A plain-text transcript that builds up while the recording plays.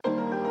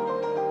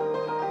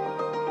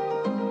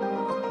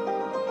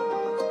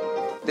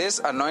This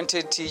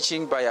anointed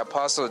teaching by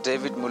Apostle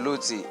David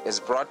Muluzi is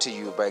brought to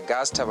you by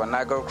God's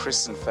Tabernacle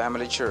Christian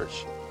Family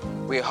Church.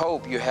 We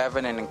hope you have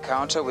an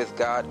encounter with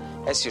God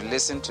as you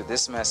listen to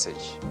this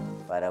message.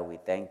 Father, we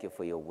thank you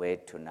for your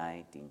word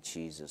tonight in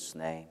Jesus'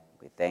 name.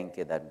 We thank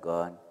you that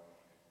God,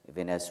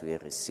 even as we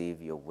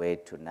receive your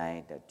word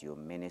tonight, that you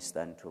minister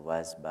unto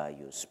us by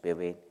your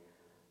Spirit.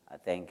 I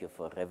thank you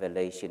for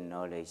revelation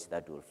knowledge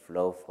that will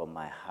flow from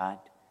my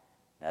heart,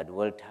 that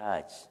will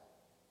touch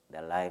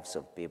the lives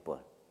of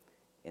people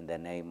in the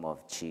name of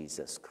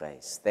Jesus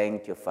Christ.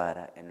 Thank you,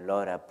 Father. And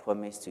Lord, I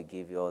promise to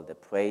give you all the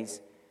praise,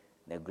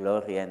 the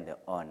glory, and the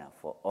honor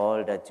for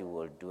all that you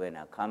will do and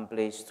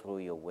accomplish through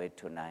your word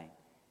tonight.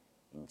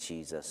 In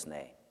Jesus'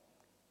 name,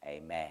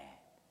 amen.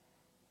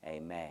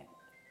 Amen.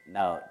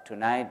 Now,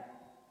 tonight,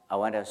 I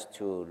want us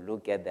to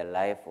look at the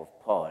life of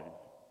Paul.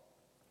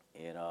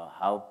 You know,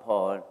 how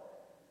Paul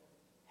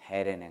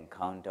had an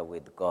encounter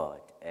with God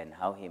and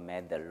how he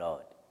met the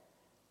Lord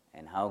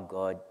and how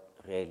God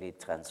really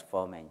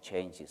transformed and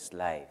changed his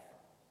life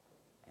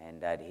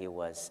and that he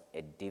was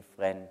a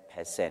different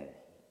person.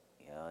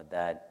 You know,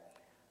 that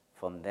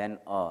from then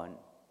on,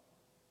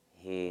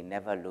 he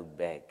never looked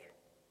back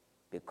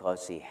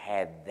because he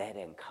had that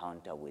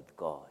encounter with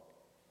God.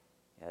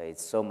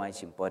 It's so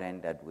much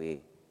important that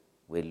we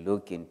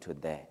look into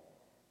that.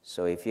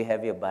 So if you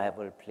have your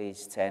Bible,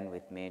 please turn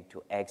with me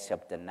to Acts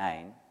chapter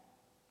 9,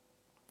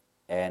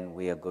 and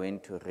we are going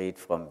to read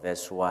from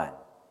verse 1.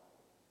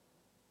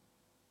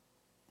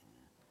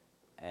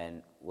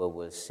 And we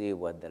will see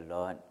what the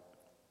Lord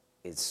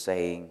is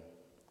saying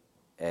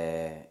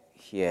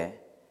here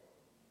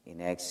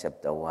in Acts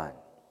chapter 1,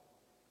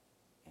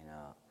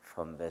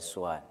 from verse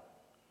 1.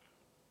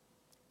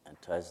 I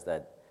trust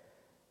that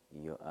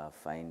you are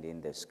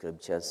finding the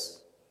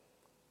scriptures.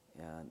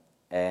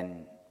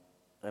 And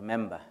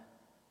remember,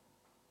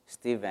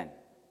 Stephen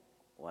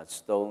was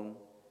stoned,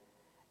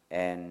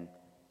 and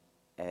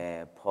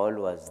Paul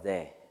was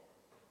there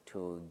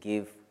to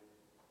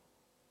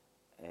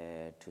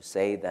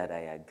say that I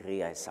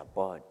agree, I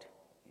support.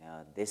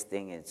 This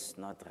thing is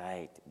not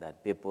right,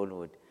 that people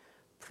would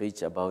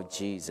preach about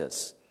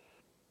Jesus.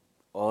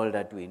 All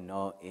that we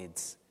know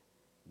is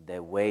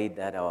the way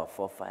that our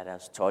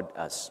forefathers taught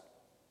us.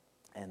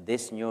 And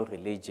this new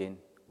religion,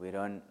 we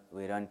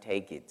don't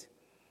take it.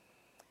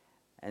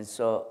 And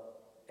so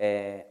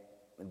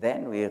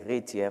then we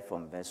read here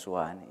from verse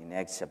 1 in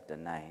Acts chapter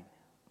 9,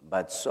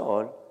 but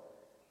Saul,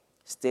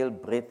 still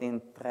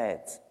breathing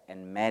threats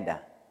and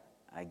murder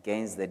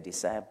against the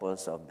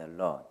disciples of the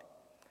Lord,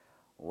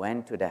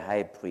 went to the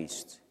high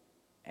priest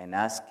and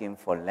asked him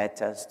for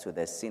letters to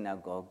the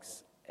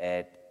synagogues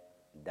at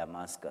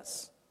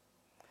Damascus,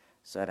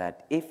 so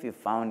that if he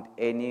found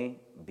any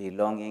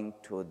belonging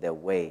to the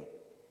way,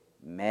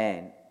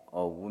 men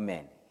or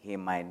women, he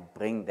might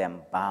bring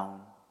them bound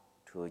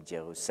to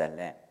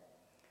Jerusalem.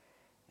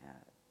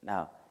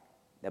 Now,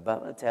 the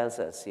Bible tells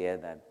us here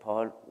that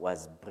Paul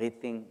was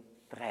breathing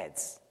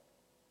threats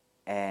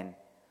and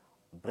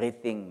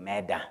breathing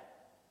murder.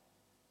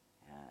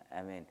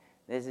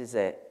 This is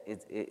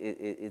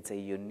it's a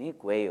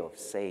unique way of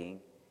saying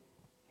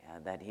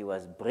that he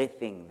was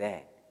breathing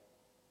there.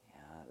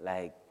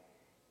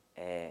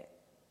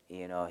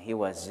 He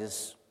was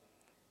just,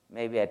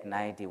 maybe at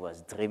night he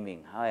was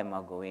dreaming, how am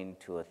I going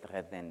to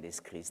threaten these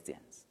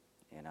Christians?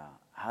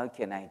 How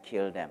can I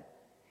kill them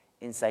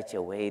in such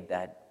a way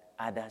that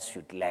others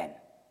should learn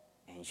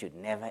and should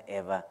never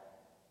ever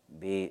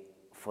be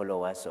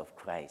followers of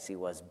Christ? He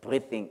was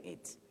breathing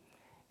it.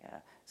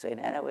 So in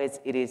other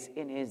words, it is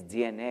in his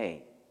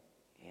DNA.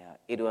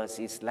 It was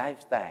his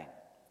lifestyle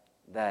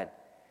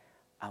that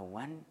I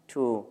want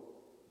to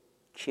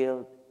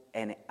kill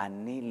and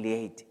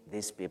annihilate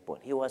these people.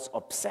 He was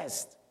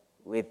obsessed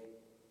with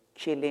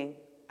killing,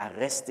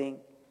 arresting,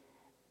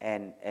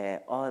 and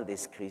all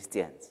these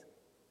Christians.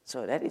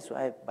 So that is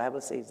why the Bible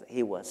says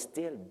he was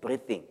still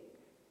breathing.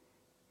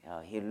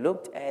 He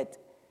looked at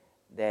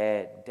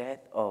the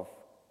death of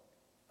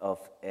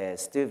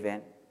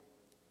Stephen,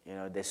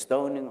 the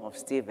stoning of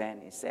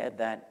Stephen. He said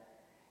that,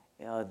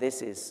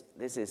 this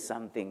is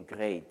something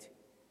great.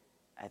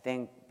 I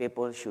think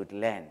people should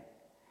learn.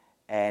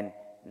 And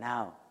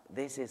now,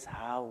 this is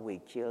how we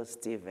kill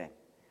Stephen.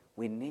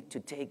 We need to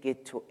take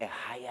it to a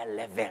higher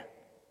level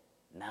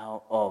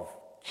now of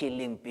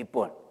killing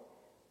people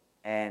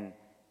and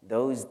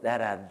those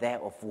that are there,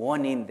 of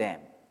warning them.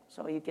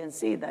 So you can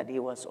see that he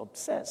was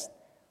obsessed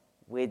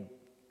with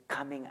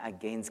coming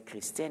against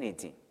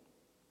Christianity.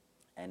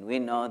 And we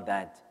know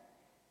that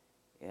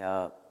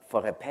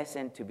for a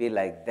person to be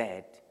like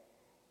that,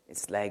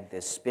 it's like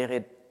the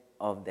spirit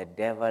of the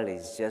devil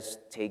is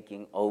just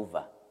taking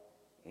over,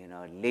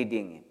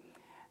 leading him.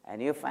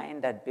 And you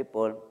find that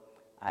people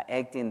are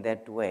acting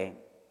that way,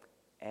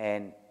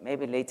 and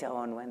maybe later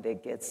on when they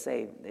get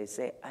saved, they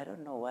say, I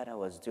don't know what I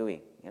was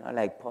doing.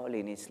 Like Paul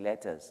in his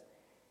letters,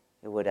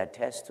 he would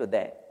attest to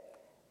that,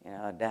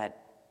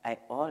 that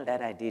all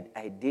that I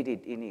did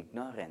it in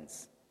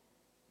ignorance.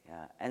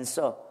 And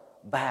so,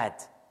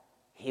 but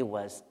he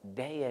was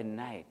day and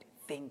night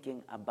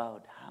thinking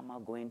about how am I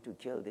going to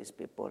kill these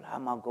people? How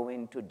am I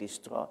going to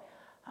destroy?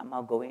 How am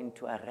I going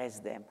to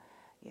arrest them?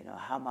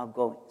 How am I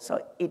going?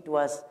 So it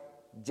was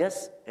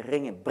just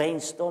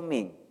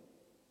brainstorming,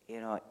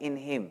 in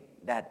him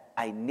that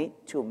I need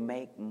to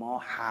make more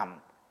harm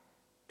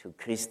to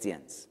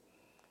Christians.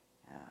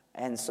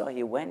 And so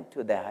he went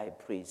to the high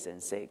priest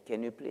and said,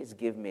 can you please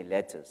give me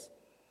letters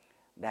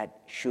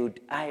that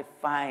should I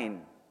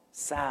find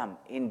some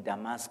in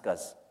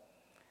Damascus,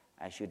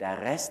 I should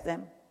arrest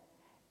them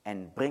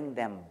and bring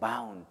them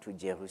bound to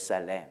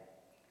Jerusalem.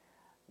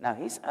 Now,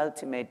 his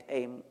ultimate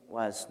aim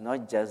was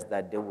not just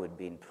that they would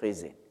be in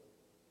prison.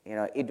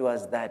 It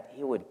was that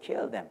he would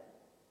kill them.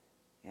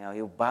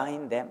 He would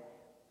bind them,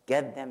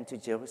 get them to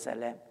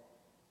Jerusalem,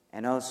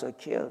 and also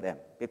kill them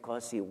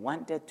because he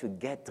wanted to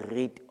get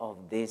rid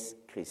of this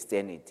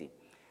Christianity.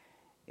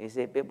 You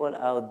see, people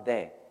out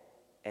there,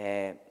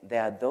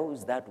 there are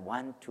those that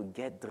want to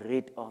get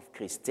rid of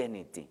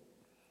Christianity.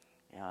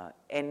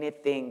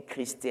 Anything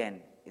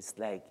Christian is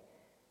like,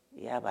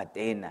 yeah, but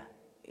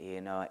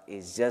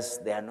it's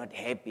just they are not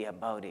happy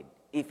about it.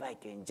 If I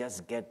can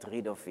just get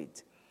rid of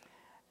it.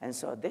 And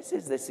so this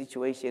is the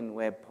situation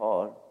where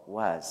Paul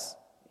was,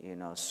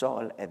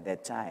 Saul at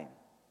that time.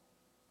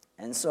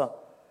 And so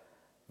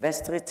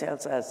verse 3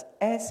 tells us,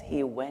 as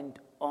he went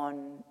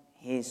on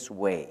his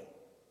way,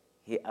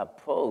 he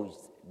approached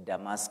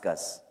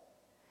Damascus,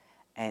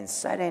 and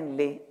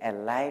suddenly a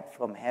light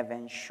from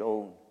heaven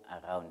shone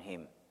around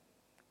him.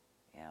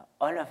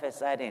 All of a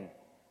sudden,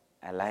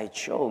 a light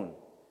shone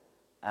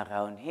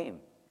around him.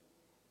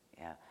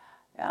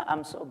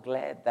 I'm so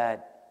glad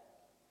that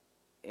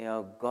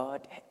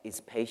God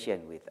is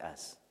patient with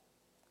us.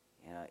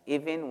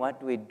 Even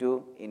what we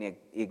do in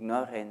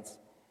ignorance,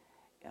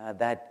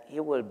 that he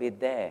will be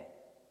there,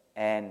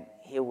 and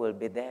he will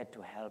be there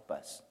to help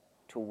us,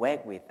 to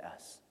work with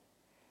us.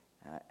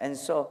 And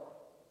so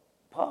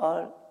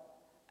Paul,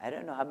 I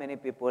don't know how many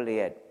people he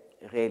had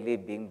really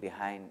been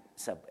behind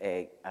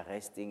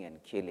arresting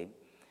and killing,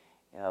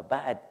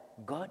 but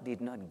God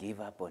did not give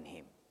up on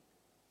him.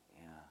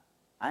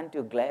 Aren't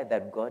you glad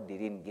that God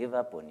didn't give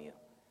up on you?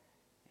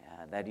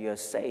 That you're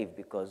saved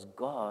because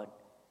God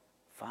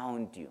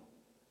found you.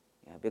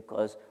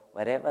 Because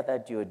whatever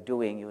that you're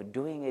doing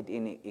it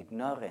in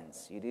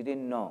ignorance. You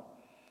didn't know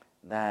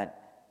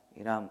that,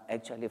 I'm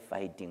actually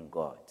fighting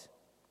God.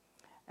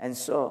 And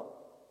so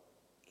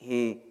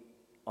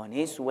on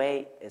his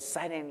way,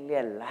 suddenly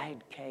a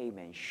light came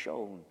and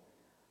shone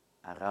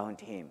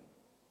around him.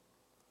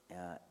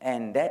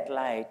 And that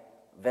light,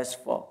 verse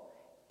 4,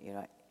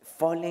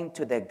 falling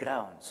to the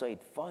ground. So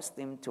it forced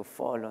him to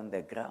fall on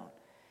the ground.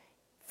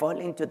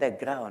 Falling to the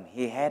ground,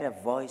 he heard a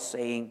voice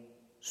saying,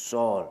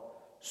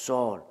 Saul,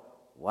 Saul,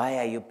 why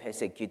are you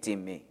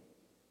persecuting me?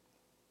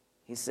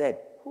 He said,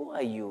 who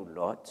are you,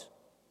 Lord?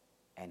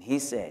 And he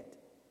said,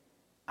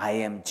 I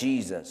am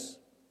Jesus,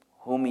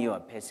 whom you are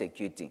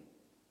persecuting.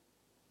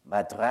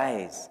 But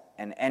rise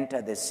and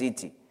enter the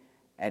city,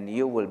 and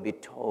you will be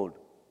told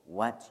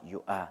what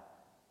you are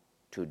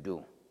to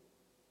do.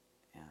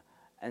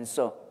 And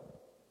so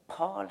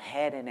Paul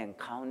had an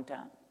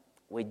encounter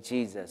with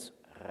Jesus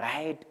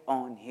right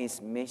on his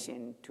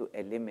mission to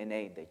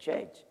eliminate the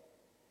church.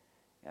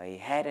 He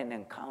had an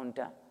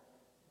encounter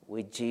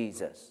with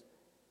Jesus.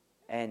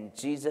 And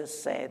Jesus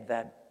said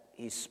that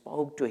he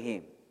spoke to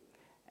him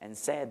and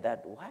said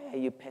that, why are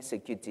you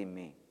persecuting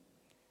me?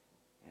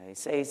 He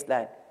says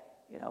that,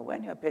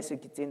 when you're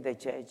persecuting the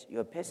church,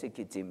 you're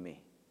persecuting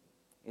me.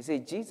 You see,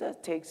 Jesus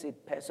takes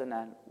it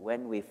personal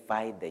when we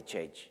fight the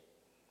church.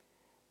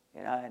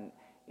 And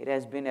it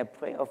has been a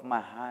prayer of my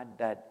heart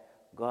that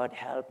God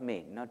help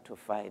me not to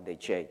fight the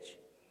church.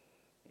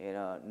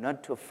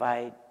 Not to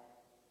fight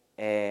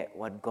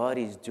what God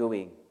is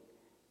doing,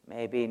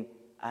 maybe in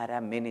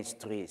other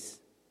ministries.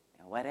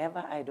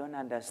 Whatever I don't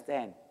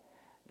understand,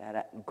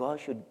 that God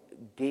should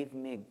give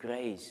me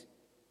grace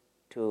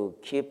to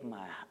keep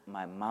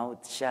my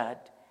mouth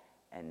shut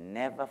and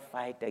never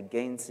fight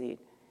against it,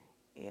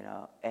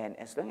 and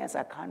as long as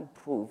I can't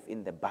prove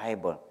in the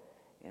Bible,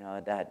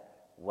 that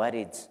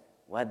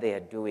what they are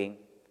doing,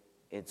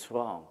 it's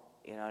wrong,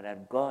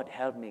 that God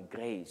help me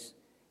grace,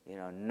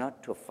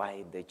 not to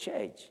fight the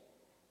church,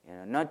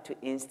 not to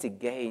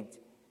instigate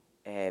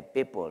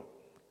people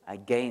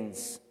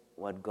against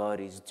what God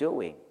is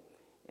doing,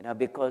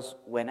 because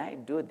when I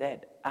do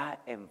that, I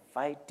am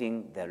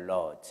fighting the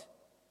Lord.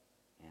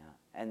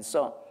 And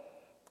so,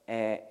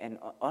 and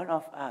all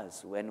of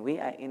us, when we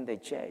are in the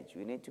church,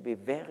 we need to be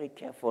very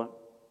careful,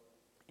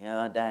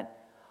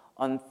 that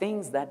on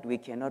things that we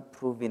cannot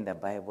prove in the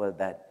Bible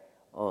that,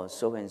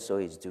 so-and-so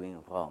is doing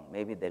wrong.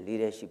 Maybe the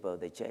leadership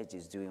of the church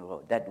is doing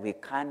wrong. That we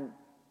can't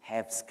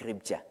have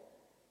scripture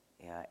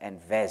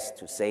and verse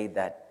to say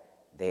that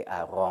they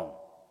are wrong.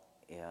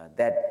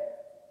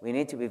 That we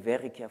need to be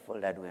very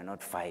careful that we're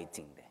not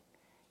fighting that.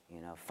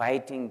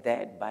 Fighting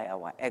that by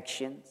our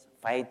actions,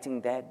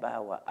 fighting that by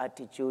our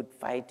attitude,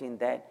 fighting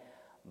that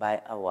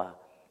by our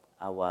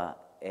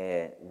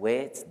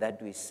words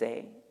that we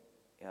say.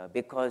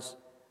 Because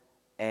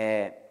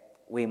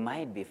we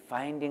might be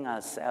finding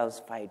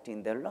ourselves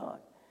fighting the Lord.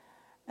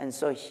 And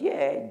so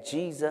here,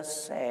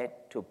 Jesus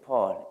said to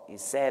Paul, he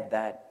said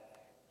that,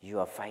 you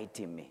are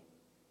fighting me.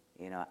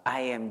 I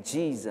am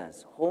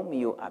Jesus, whom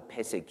you are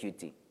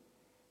persecuting.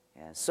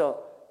 Yeah,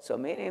 so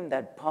meaning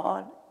that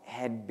Paul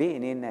had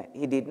been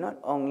he did not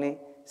only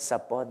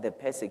support the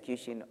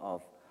persecution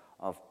of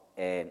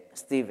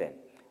Stephen,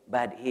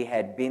 but he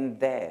had been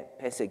there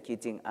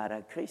persecuting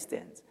other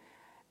Christians.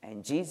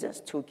 And Jesus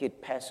took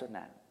it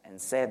personal and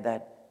said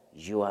that,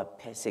 you are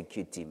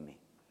persecuting me.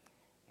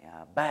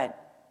 Yeah, but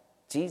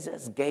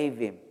Jesus gave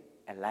him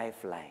a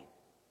lifeline.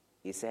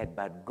 He said,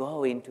 but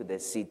go into the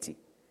city,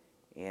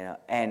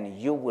 and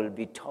you will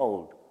be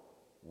told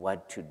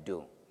what to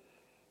do.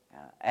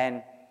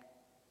 And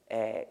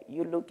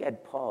you look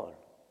at Paul,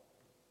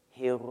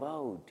 he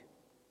wrote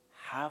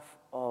half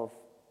of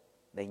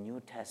the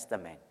New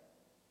Testament.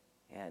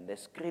 The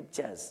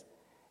scriptures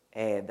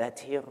that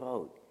he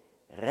wrote,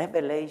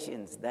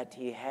 revelations that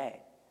he had,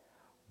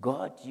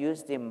 God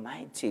used him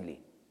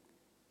mightily.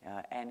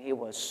 And he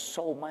was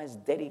so much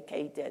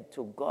dedicated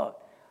to God.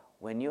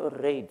 When you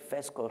read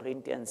 1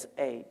 Corinthians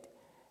 8,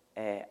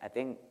 I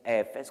think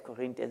 1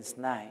 Corinthians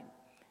 9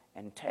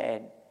 and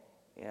 10,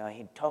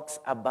 he talks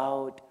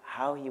about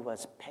how he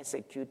was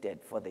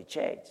persecuted for the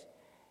church.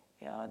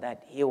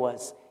 That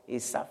he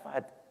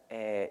suffered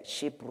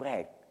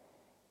shipwreck,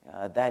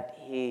 that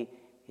he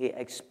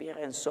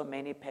experienced so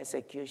many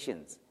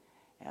persecutions,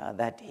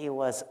 that he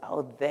was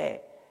out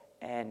there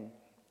and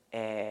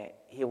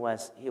he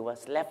was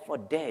left for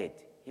dead.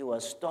 He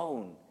was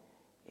stoned,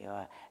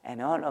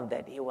 and all of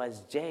that. He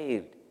was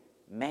jailed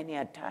many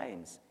a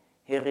times.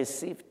 He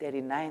received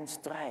 39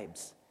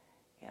 stripes.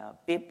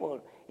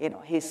 People,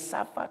 he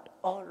suffered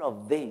all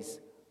of this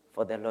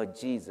for the Lord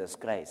Jesus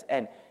Christ.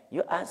 And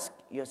you ask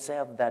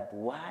yourself that,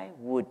 why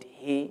would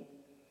he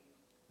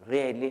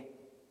really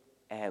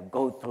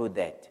go through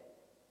that?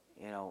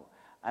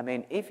 I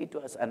mean, if it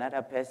was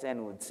another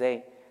person would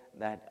say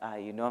that,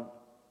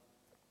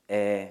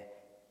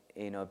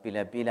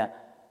 Pila,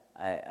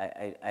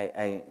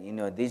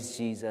 this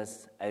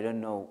Jesus, I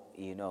don't know,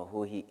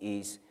 who he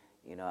is.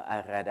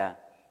 I'd rather,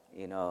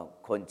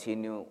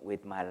 continue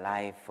with my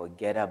life,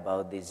 forget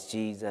about this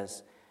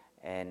Jesus,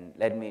 and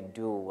let me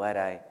do what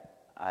I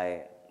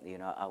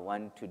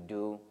want to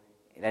do.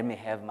 Let me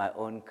have my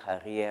own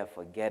career,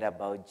 forget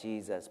about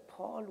Jesus.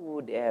 Paul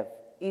would have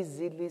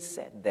easily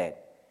said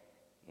that.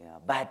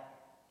 But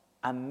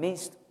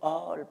amidst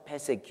all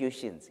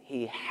persecutions,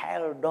 he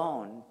held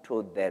on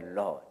to the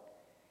Lord.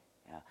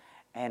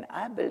 And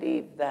I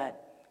believe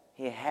that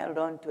he held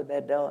on to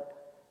the Lord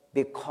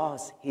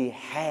because he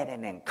had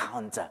an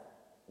encounter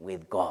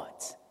with God.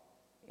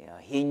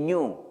 He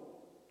knew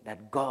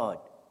that God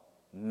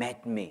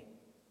met me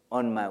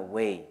on my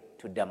way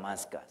to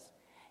Damascus.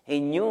 He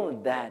knew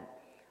that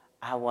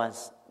I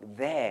was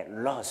there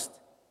lost,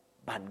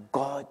 but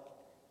God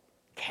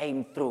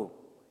came through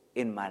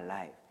in my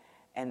life.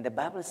 And the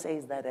Bible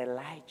says that a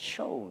light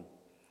shone.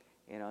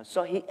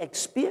 So he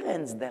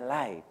experienced the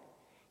light.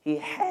 He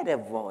had a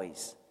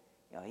voice.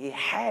 He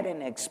had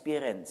an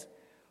experience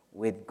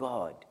with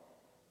God.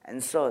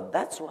 And so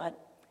that's what,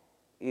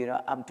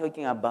 I'm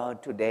talking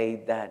about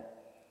today, that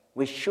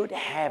we should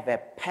have a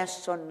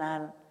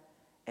personal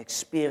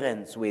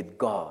experience with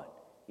God.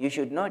 You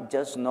should not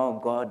just know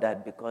God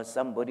that because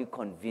somebody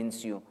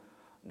convinced you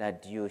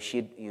that you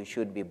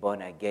should be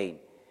born again.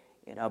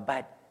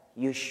 But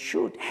you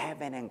should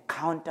have an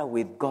encounter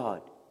with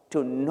God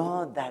to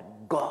know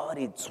that God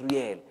is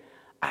real.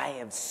 I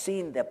have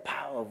seen the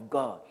power of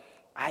God.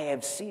 I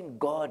have seen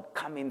God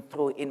coming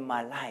through in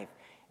my life.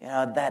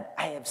 That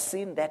I have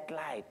seen that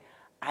light.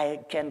 I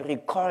can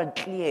recall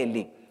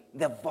clearly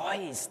the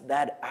voice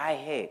that I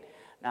heard.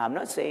 Now, I'm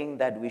not saying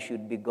that we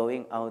should be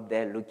going out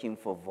there looking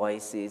for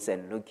voices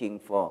and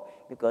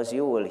because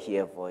you will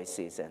hear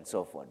voices and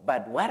so forth.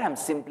 But what I'm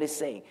simply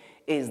saying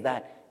is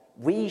that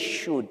we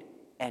should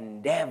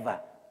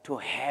endeavor to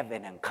have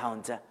an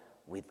encounter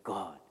with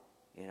God.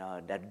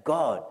 That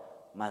God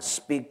must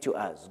speak to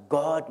us.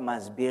 God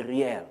must be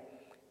real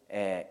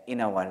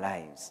in our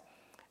lives.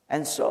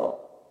 And so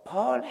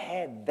Paul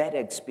had that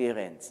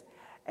experience.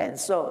 And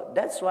so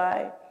that's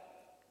why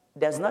it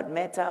does not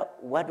matter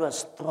what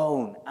was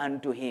thrown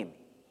unto him.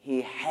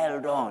 He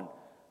held on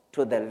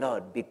to the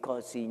Lord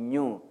because he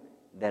knew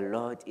the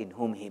Lord in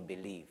whom he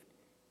believed.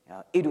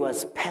 It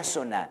was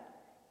personal.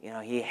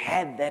 He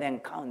had that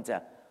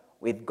encounter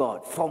with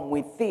God. From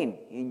within,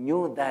 he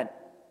knew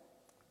that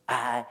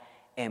I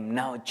am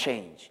now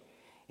changed.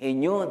 He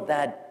knew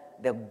that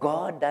the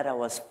God that I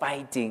was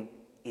fighting,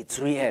 it's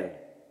real.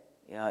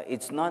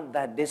 It's not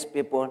that these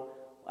people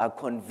are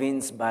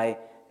convinced by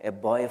a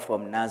boy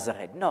from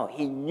Nazareth. No,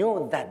 he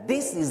knew that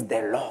this is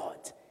the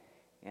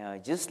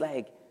Lord. Just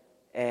like,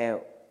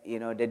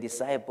 the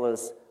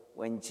disciples,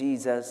 when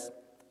Jesus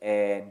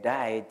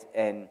died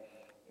and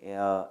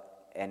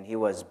he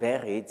was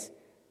buried,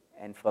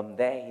 and from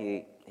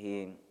there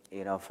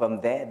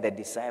the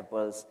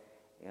disciples,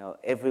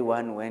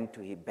 everyone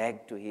went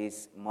back to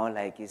his more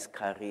like his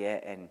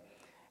career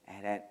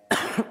And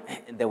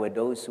then there were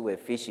those who were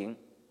fishing,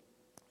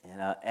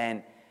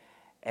 and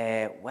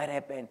what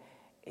happened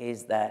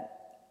is that,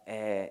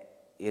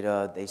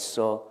 they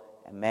saw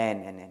a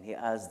man, and then he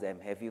asked them,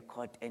 have you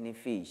caught any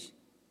fish?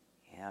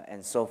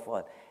 And so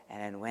forth.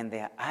 And then when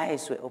their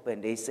eyes were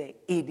opened, they say,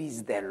 it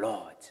is the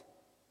Lord.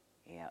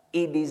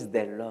 It is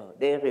the Lord.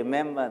 They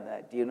remember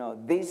that,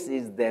 this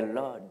is the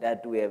Lord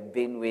that we have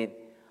been with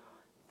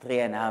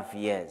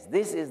 3.5 years.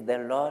 This is the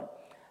Lord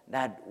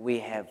that we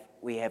have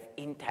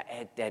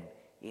interacted.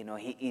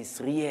 He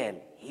is real.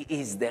 He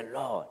is the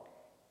Lord.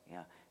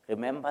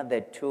 Remember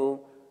the 2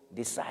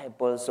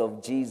 disciples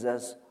of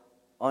Jesus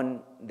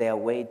on their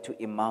way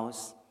to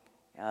Emmaus,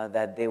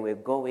 that they were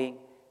going,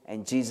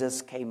 and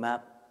Jesus came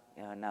up.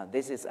 Now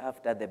this is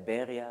after the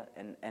burial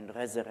and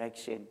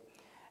resurrection.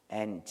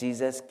 And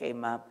Jesus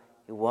came up,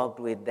 he walked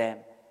with them,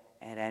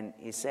 and then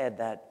he said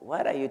that,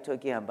 what are you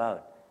talking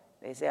about?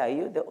 They say, are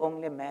you the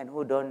only man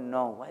who don't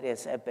know what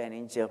has happened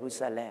in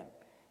Jerusalem,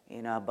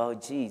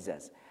 about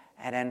Jesus?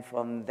 And then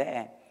from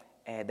there,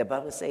 the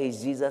Bible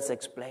says Jesus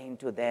explained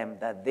to them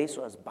that this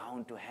was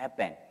bound to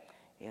happen,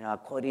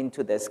 according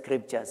to the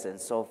scriptures and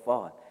so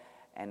forth.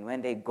 And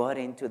when they got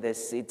into the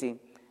city,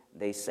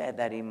 they said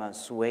that he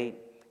must wait,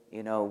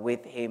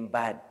 with him,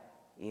 but,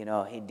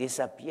 he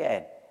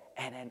disappeared.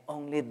 And then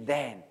only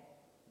then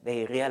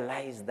they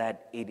realized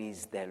that it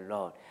is the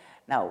Lord.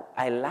 Now,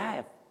 I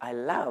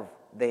love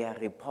their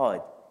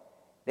report.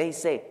 They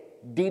say,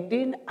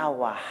 didn't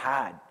our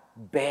heart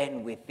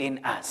burn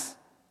within us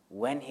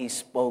when he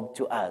spoke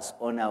to us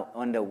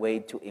on the way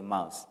to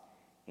Emmaus?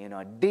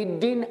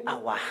 Didn't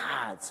our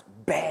hearts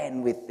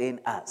burn within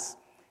us?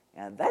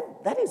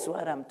 That is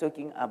what I'm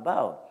talking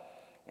about.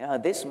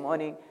 This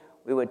morning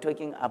we were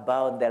talking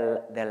about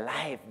the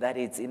life that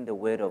is in the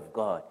Word of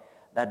God,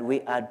 that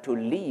we are to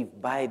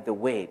live by the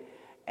Word,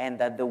 and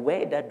that the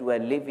way that we're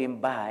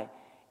living by,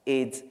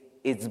 it's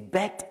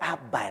backed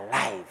up by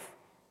life.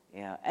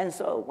 And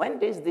so when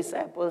these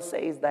disciples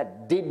says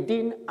that,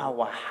 didn't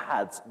our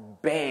hearts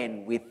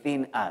burn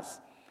within us?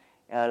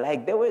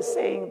 Like they were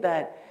saying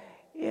that,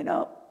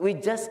 we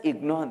just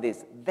ignore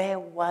this. There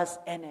was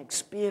an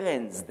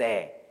experience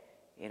there,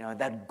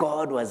 that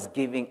God was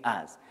giving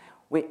us.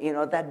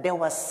 That there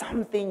was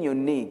something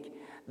unique.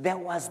 There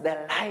was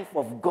the life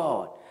of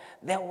God.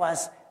 There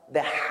was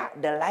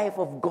the life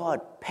of God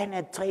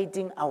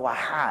penetrating our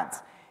hearts.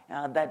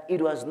 That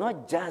it was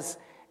not just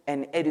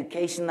an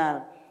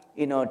educational,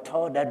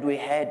 talk that we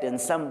had, and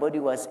somebody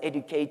was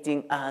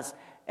educating us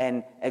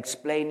and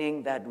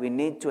explaining that we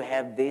need to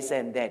have this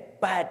and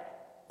that. But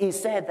he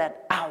said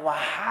that our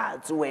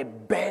hearts were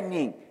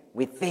burning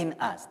within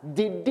us.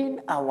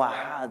 Didn't our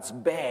hearts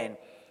burn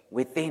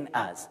within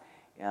us?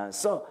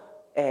 So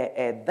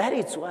that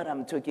is what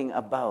I'm talking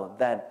about,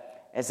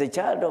 that as a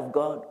child of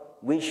God,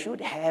 we should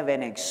have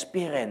an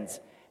experience,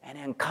 an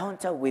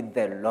encounter with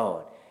the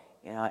Lord.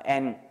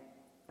 And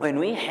when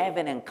we have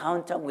an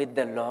encounter with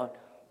the Lord,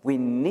 we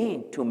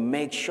need to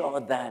make sure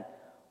that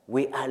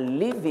we are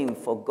living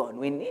for God.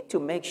 We need to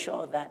make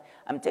sure that,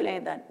 I'm telling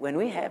you that when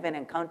we have an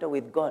encounter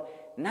with God,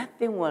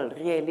 nothing will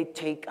really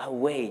take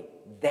away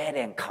that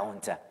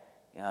encounter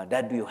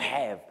that you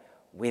have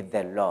with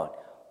the Lord.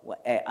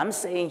 I'm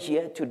saying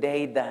here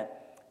today that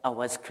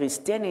our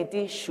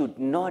Christianity should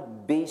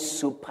not be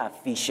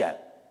superficial.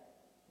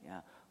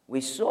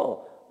 We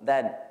saw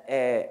that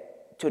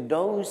to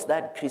those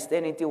that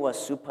Christianity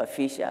was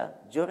superficial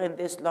during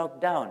this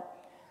lockdown,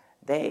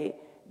 they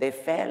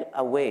fell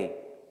away.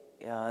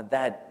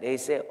 That they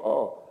say,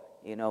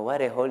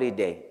 what a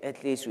holiday.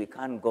 At least we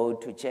can't go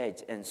to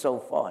church and so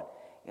forth.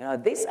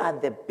 These are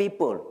the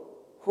people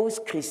whose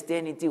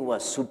Christianity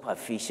was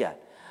superficial.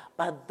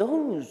 But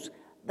those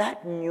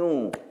that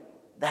knew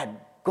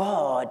that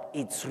God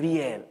is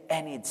real,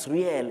 and it's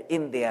real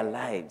in their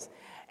lives,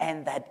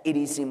 and that it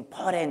is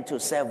important to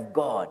serve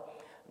God.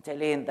 I'm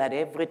telling you that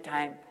every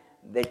time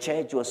the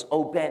church was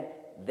open,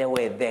 they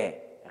were there,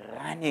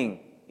 running,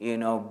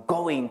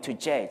 going to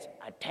church,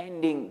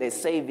 attending the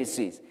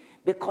services,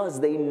 because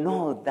they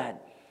know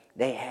that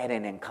they had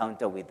an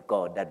encounter with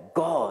God, that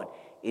God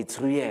is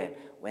real.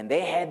 When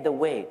they had the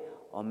way,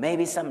 or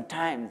maybe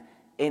sometimes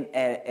in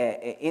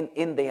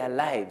their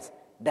lives,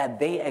 that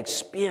they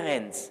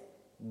experience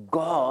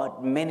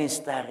God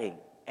ministering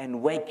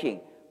and working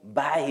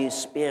by His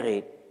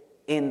Spirit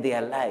in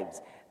their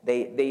lives.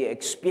 They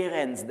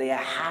experience their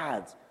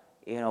hearts,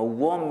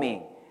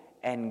 warming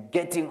and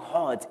getting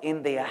hot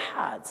in their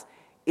hearts,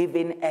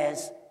 even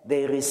as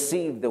they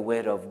receive the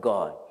Word of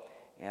God.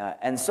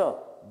 And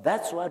so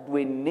that's what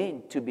we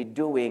need to be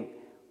doing,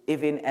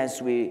 even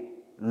as we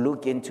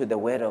look into the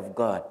Word of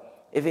God,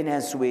 even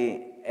as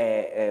we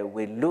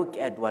look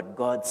at what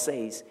God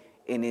says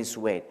in His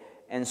Word.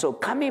 And so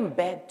coming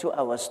back to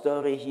our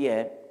story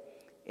here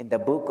in the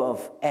book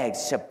of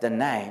Acts chapter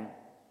 9,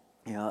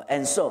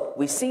 and so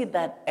we see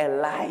that a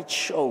light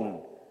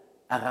shone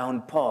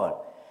around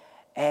Paul,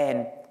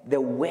 and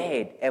the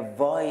Word, a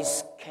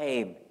voice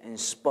came and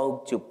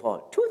spoke to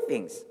Paul. Two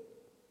things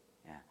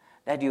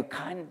that you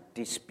can't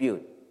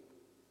dispute.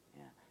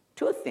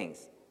 Two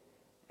things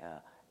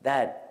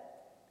that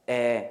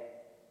that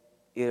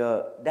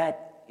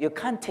you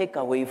can't take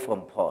away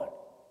from Paul,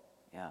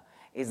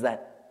 is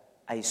that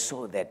I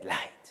saw that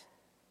light.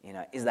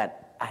 Is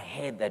that I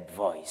heard that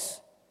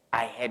voice.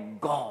 I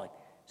heard God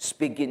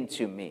speaking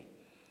to me.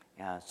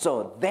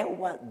 So that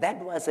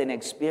was an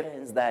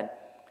experience that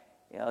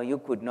you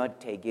could not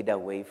take it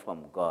away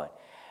from God.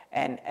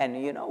 And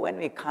when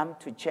we come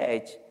to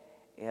church,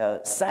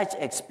 such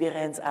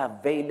experience are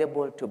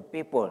available to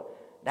people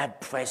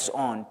that press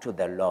on to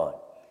the Lord.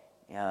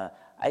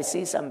 I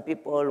see some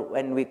people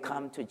when we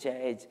come to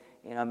church,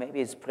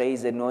 maybe it's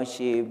praise and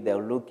worship, they're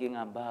looking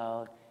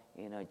about,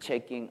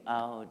 checking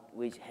out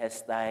which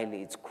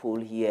hairstyle is cool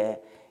here,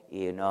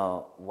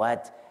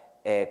 what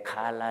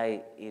color,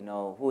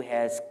 who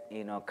has,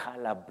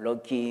 color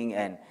blocking,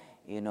 and,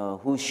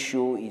 whose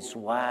shoe is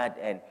what,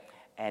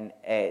 and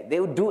they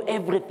will do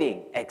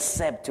everything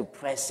except to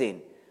press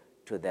in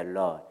to the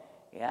Lord.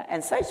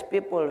 And such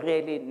people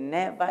really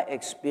never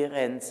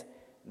experience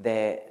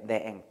the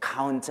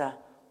encounter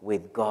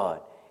with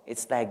God.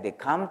 It's like they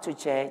come to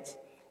church,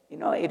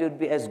 it would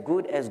be as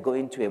good as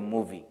going to a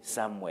movie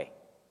somewhere,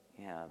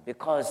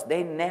 because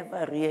they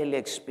never really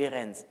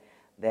experience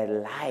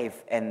the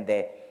life and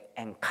the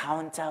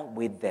encounter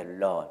with the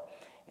Lord.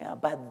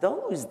 But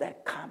those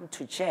that come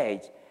to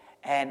church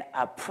and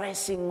are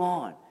pressing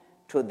on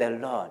to the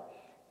Lord,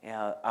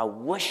 are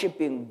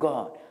worshiping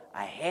God,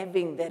 are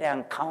having that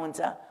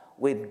encounter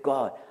with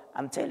God,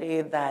 I'm telling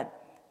you that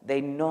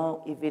they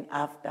know even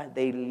after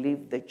they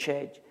leave the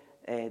church,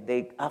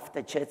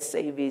 after church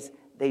service,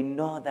 they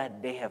know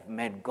that they have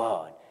met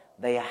God.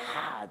 Their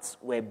hearts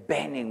were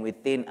burning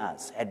within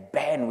us, had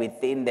burned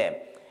within them.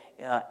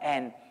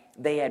 And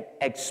they had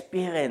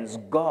experienced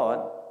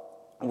God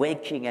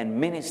working and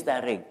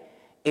ministering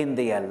in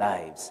their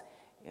lives.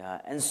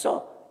 And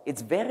so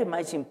it's very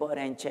much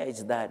important, church,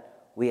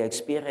 that we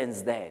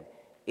experience that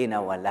in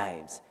our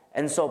lives.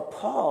 And so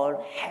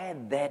Paul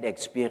had that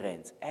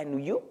experience,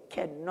 and you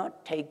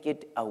cannot take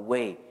it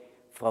away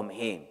from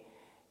him.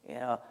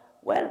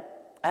 Well,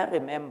 I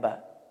remember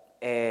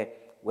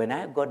when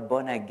I got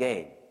born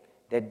again,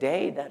 the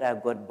day that I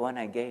got born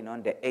again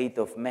on the 8th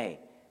of May,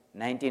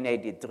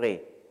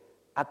 1983,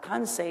 I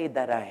can't say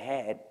that I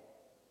had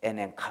an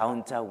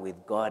encounter with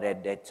God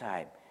at that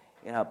time,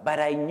 but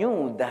I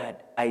knew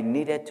that I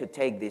needed to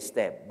take this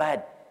step.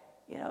 But,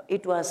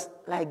 it was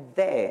like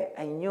there.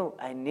 I knew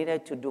I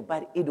needed to do,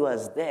 but it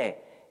was there.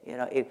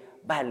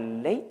 But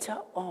later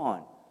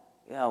on,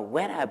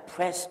 when I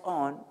pressed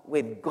on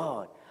with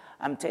God,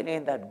 I'm telling you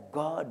that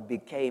God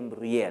became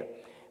real.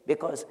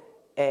 Because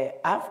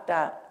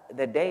after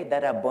the day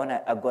that I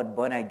got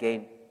born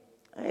again,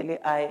 really,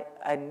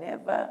 I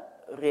never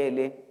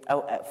really,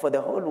 for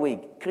the whole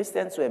week,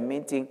 Christians were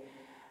meeting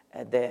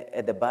at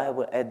the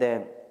Bible, at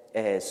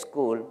the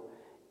school,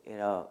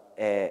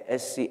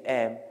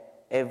 SCM,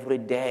 every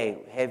day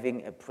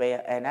having a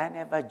prayer, and I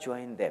never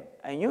joined them.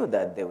 I knew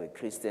that they were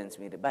Christians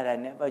meeting, but I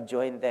never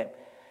joined them.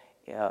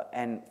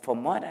 And for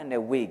more than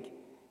a week,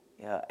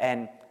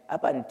 and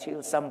up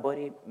until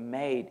somebody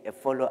made a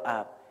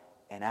follow-up,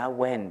 and I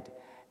went,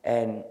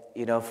 and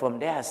from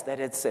there I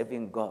started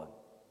serving God.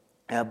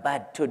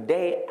 But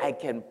today I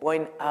can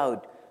point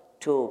out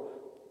to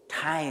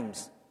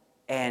times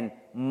and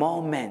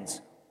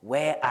moments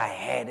where I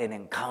had an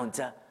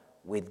encounter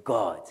with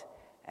God.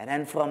 And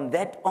then from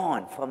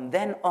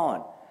then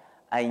on,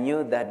 I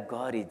knew that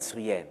God is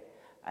real.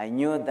 I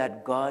knew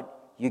that God,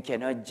 you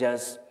cannot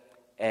just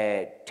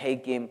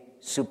take him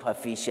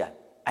superficial.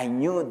 I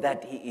knew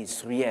that he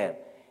is real.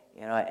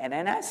 And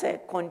then as I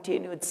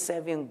continued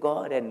serving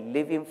God and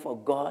living for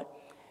God,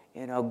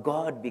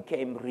 God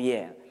became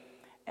real.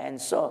 And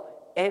so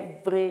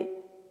every,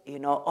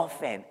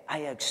 often I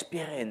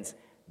experience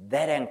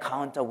that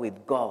encounter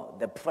with God,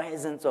 the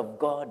presence of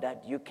God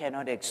that you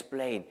cannot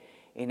explain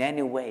in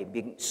any way,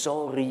 being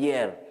so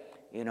real,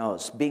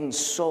 being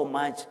so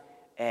much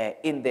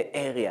in the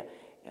area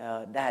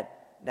that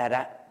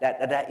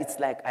it's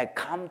like I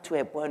come to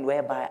a point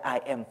whereby I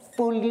am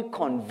fully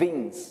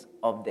convinced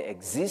of the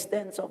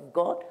existence of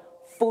God,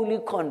 fully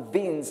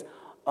convinced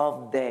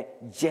of the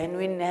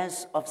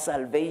genuineness of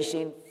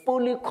salvation,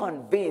 fully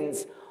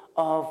convinced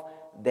of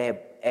the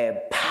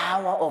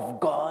power of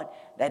God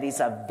that is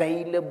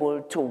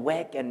available to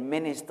work and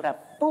minister,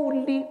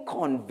 fully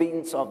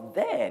convinced of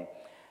that.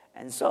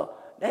 And so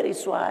that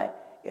is why,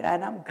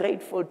 and I'm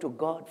grateful to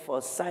God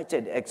for such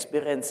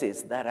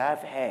experiences that I've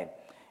had.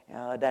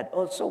 That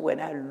also when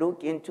I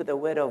look into the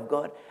Word of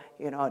God,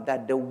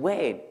 that the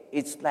Word,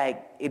 it's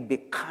like it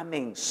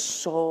becoming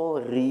so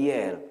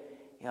real.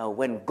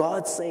 When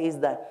God says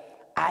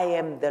that I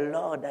am the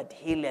Lord that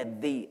healeth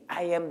thee,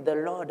 I am the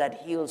Lord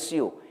that heals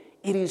you,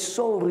 it is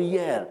so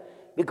real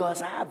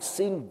because I have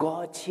seen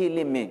God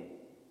healing me.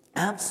 I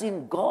have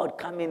seen God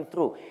coming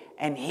through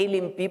and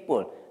healing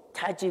people,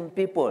 touching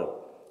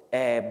people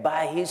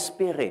by His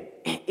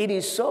Spirit. It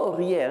is so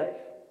real,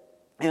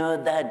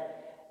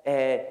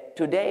 that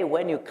today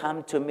when you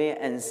come to me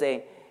and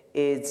say,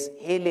 is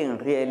healing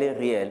really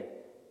real?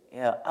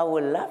 I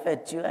will laugh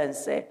at you and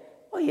say,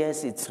 oh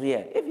yes, it's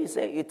real. If you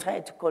say, you try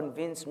to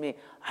convince me,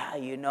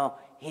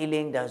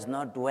 healing does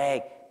not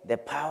work, the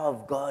power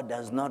of God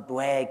does not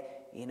work,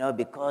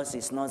 because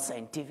it's not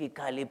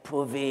scientifically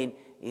proven,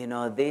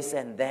 this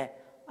and that,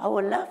 I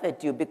will laugh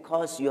at you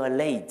because you are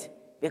late.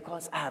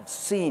 Because I have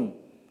seen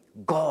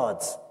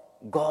God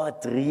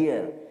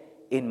real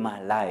in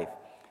my life.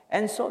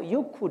 And so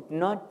you could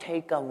not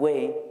take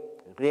away,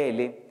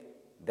 really,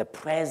 the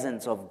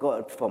presence of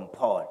God from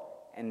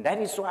Paul. And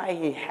that is why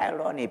he held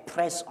on, he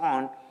pressed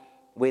on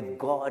with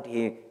God.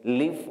 He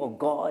lived for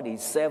God, he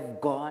served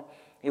God.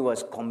 He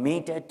was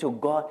committed to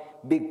God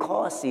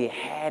because he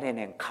had an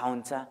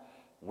encounter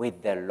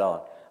with the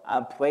Lord.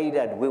 I pray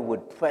that we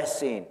would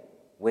press in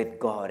with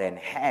God and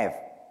have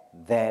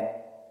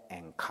that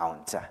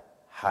encounter.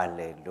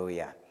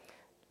 Hallelujah.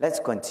 Let's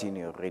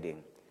continue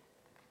reading.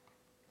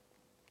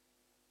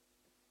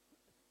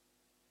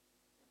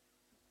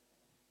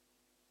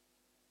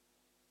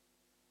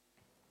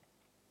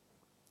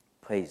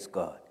 Praise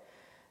God.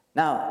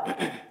 Now,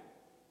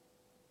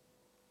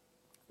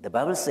 the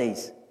Bible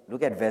says,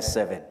 look at verse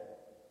 7.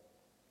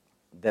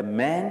 The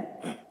men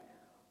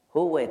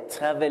who were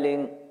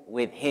traveling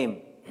with him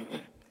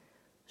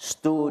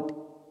stood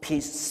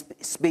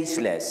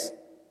speechless,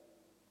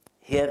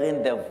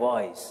 hearing the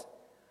voice,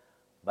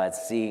 but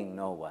seeing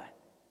no one.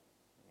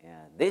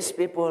 Yeah. These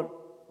people,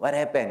 what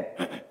happened?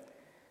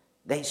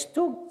 They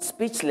stood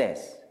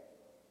speechless.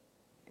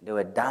 They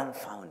were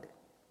dumbfounded.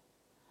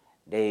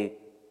 They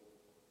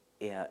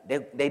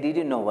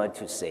didn't know what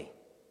to say.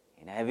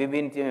 Have you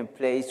been to a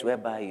place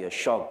whereby you're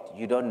shocked?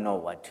 You don't know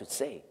what to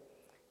say.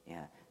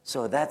 Yeah.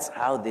 So that's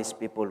how these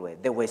people were.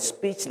 They were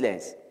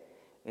speechless,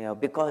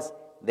 because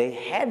they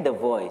had the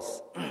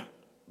voice,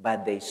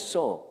 but they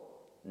saw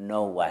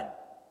no one.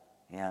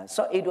 Yeah.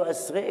 So it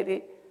was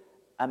really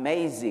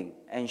amazing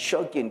and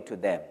shocking to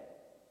them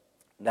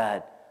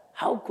that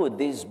how could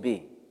this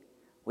be?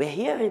 We're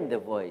hearing the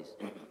voice,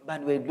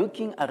 but we're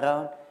looking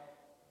around.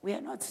 We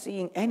are not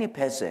seeing any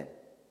person.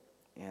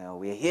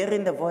 We're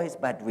hearing the voice,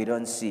 but we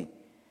don't see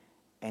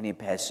any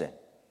person.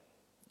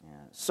 Yeah.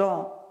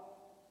 So,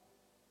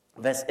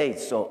 verse 8,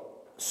 so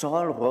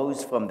Saul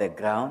rose from the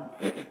ground,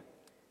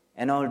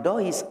 and although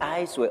his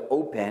eyes were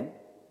open,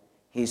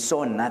 he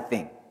saw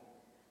nothing.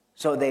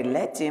 So they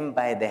led him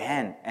by the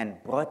hand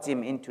and brought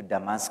him into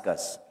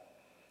Damascus.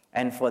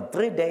 And for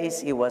 3 days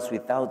he was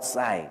without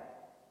sight,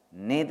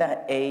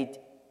 neither ate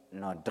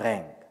nor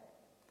drank.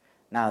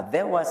 Now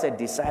there was a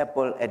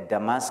disciple at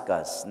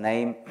Damascus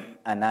named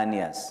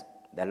Ananias.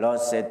 The Lord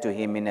said to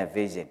him in a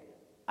vision,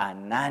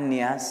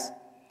 Ananias,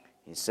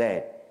 he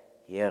said,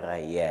 here I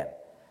am.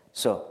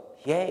 So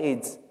here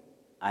is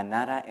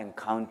another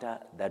encounter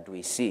that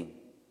we see.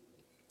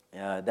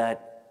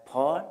 That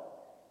Paul,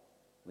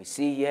 we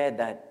see here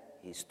that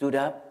he stood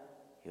up,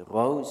 he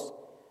rose,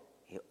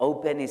 he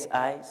opened his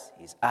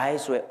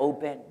eyes were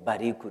open, but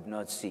he could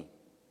not see.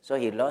 So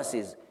he lost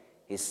his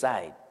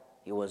sight,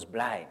 he was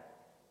blind.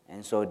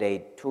 And so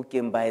they took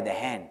him by the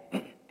hand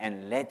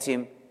and led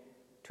him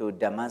to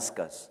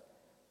Damascus.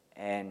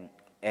 And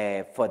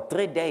for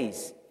 3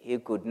 days, he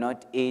could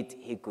not eat,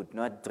 he could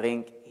not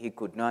drink, he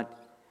could not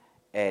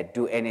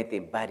do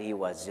anything, but he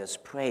was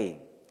just praying.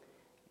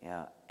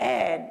 Yeah.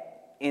 And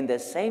in the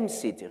same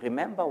city,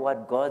 remember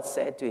what God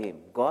said to him.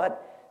 God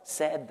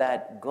said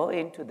that go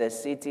into the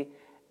city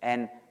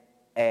and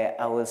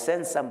I will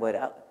send somebody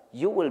out.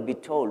 You will be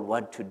told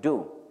what to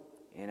do,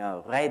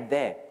 right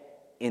there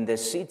in the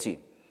city.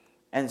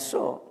 And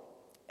so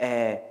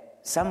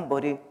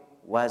somebody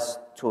was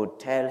to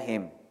tell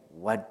him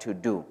what to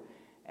do.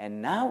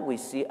 And now we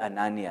see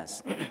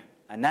Ananias.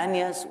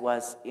 Ananias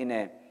was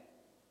in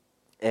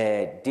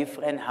a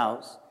different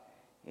house,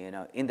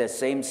 in the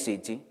same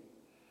city.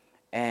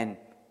 And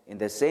in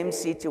the same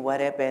city, what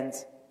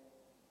happens?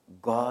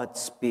 God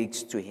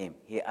speaks to him.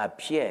 He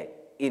appeared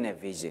in a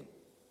vision.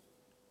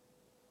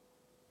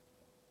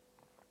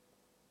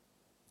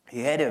 He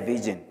had a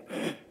vision,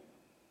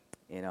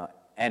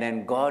 and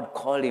then God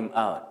called him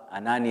out,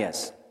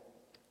 Ananias.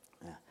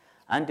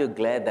 Aren't you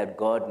glad that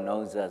God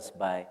knows us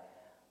by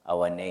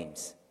our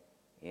names?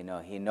 He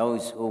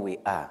knows who we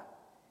are.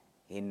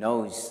 He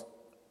knows,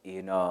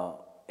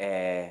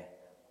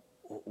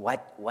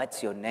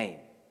 what's your name?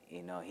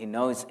 He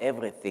knows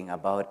everything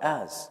about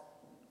us.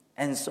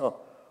 And so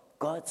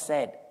God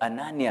said,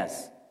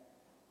 Ananias,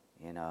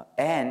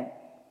 and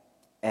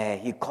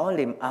he called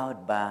him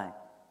out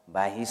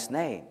by his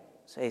name.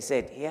 So he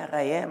said, here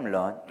I am,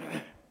 Lord.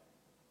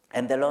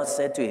 And the Lord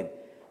said to him,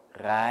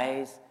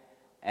 rise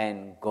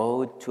and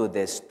go to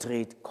the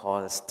street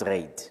called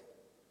Straight.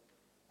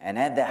 And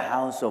at the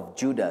house of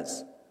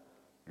Judas,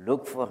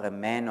 look for a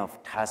man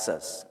of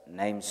Tarsus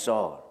named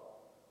Saul.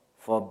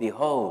 For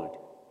behold,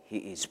 he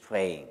is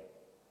praying.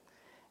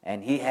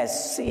 And he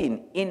has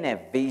seen in a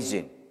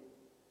vision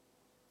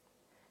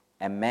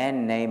a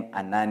man named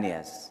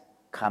Ananias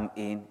come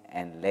in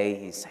and lay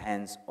his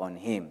hands on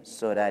him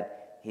so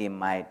that he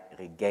might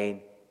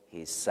regain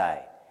his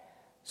sight.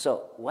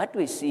 So what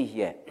we see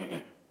here,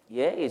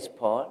 here is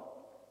Paul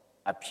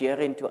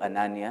appearing to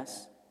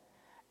Ananias,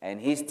 And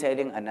he's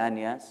telling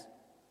Ananias,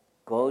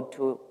 go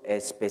to a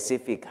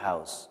specific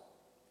house,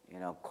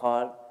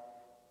 call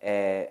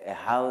a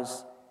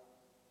house,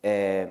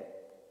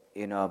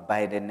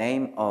 by the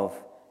name of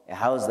a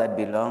house that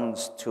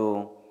belongs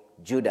to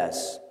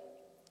Judas.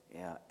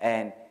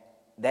 And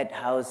that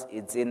house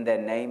is in the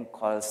name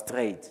called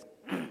Straight.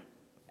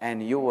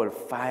 And you will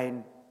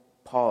find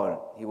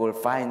Paul, you will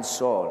find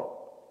Saul.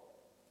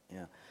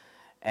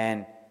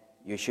 And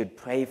you should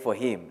pray for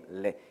him.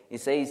 He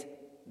says,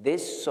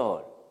 this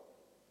Saul,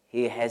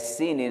 he has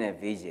seen in a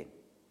vision.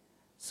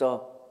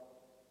 So,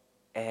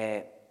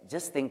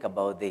 just think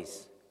about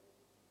this.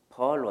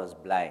 Paul was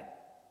blind.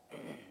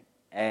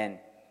 And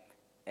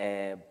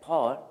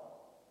Paul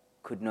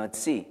could not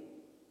see.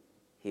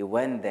 He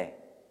went there.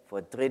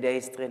 For 3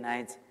 days, 3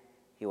 nights,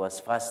 he was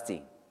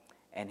fasting.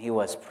 And he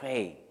was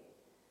praying.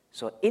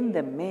 So in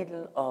the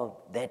middle of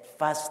that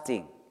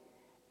fasting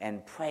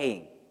and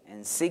praying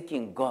and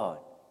seeking God,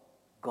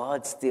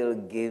 God still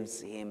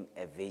gives him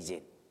a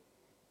vision.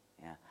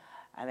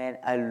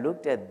 I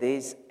looked at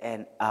this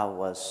and I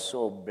was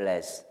so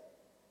blessed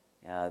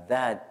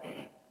that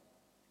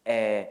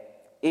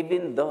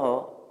even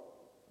though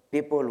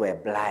people were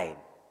blind,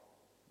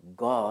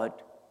 God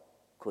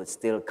could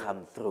still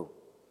come through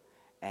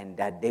and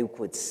that they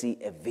could see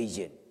a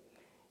vision.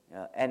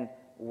 And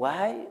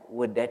why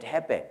would that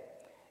happen?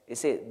 You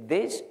see,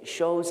 this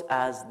shows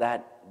us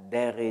that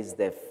there is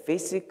the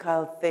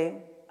physical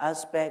thing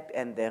aspect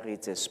and there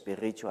is a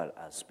spiritual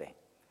aspect.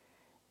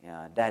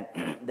 That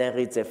there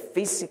is a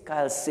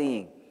physical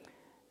seeing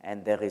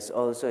and there is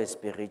also a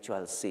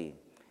spiritual seeing.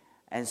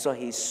 And so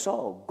he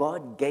saw,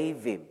 God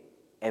gave him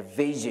a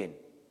vision.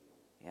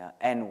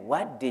 And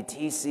what did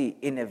he see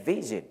in a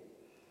vision?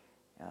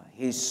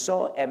 He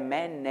saw a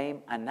man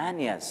named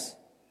Ananias,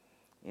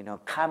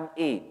 come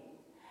in.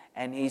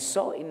 And he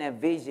saw in a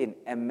vision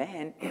a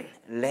man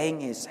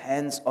laying his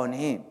hands on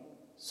him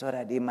so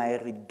that he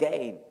might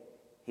regain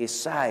his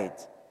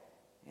sight.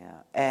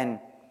 And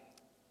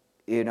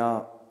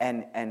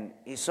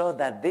he saw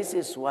that this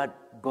is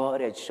what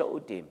God had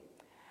showed him.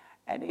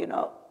 And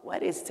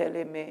what he's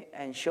telling me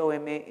and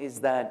showing me is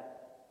that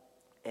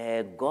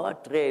God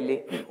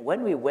really,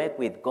 when we work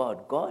with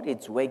God, God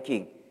is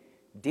working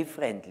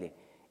differently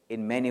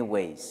in many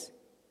ways.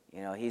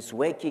 He's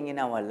working in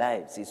our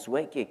lives. He's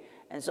working.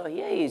 And so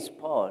here is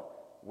Paul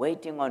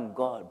waiting on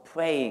God,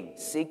 praying,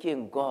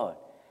 seeking God.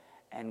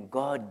 And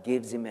God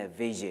gives him a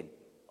vision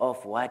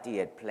of what he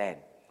had planned.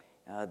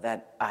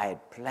 That I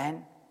had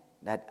planned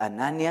that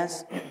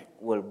Ananias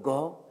will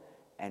go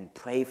and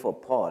pray for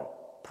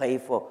Paul, pray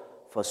for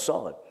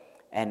Saul.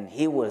 And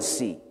he will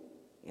see.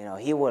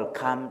 He will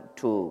come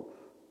to,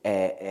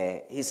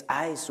 his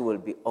eyes will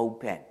be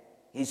open.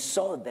 He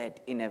saw that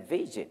in a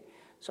vision.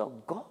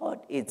 So God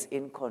is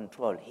in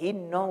control. He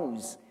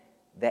knows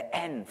the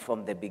end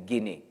from the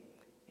beginning.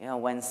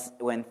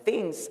 When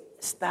things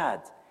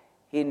start,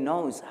 he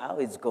knows how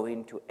it's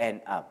going to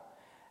end up.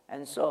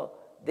 And so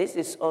this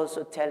is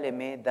also telling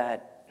me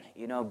that,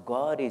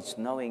 God is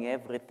knowing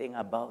everything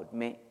about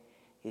me.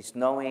 He's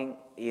knowing,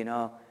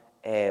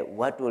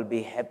 what will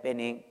be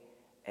happening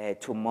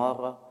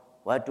tomorrow,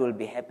 what will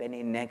be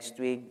happening next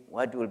week,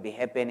 what will be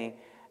happening.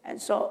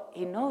 And so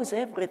he knows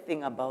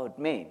everything about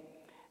me.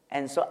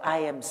 And so I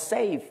am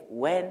safe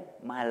when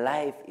my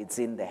life is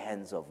in the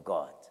hands of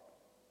God.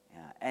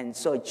 And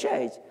so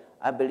church,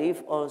 I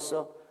believe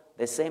also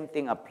the same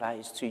thing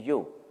applies to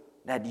you.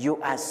 That you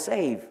are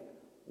safe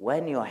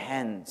when your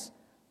hands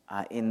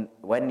are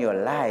when your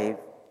life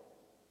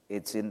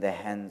is in the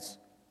hands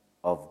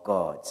of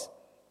God.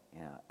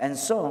 And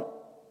so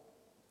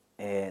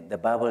the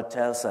Bible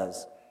tells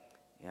us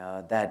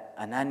that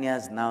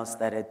Ananias now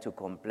started to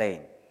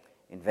complain.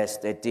 In verse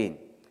 13,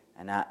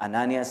 and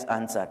Ananias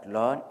answered,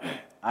 Lord,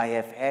 I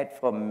have heard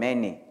from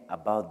many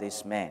about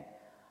this man,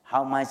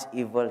 how much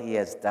evil he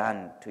has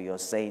done to your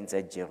saints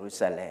at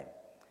Jerusalem.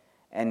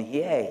 And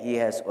here he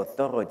has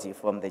authority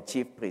from the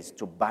chief priest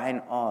to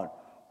bind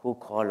all who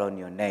call on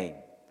your name.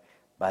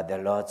 But the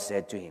Lord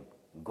said to him,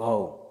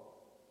 go,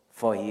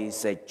 for he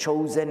is a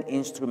chosen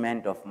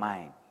instrument of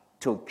mine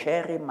to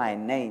carry my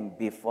name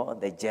before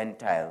the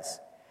Gentiles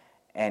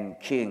and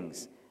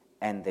kings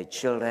and the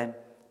children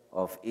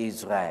of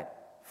Israel.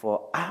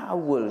 For I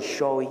will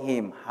show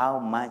him how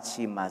much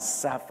he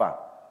must suffer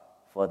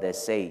for the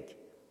sake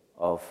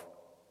of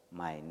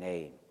my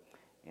name.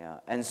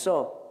 And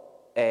so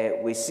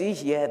we see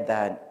here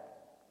that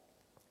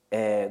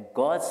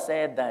God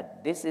said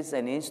that this is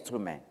an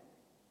instrument,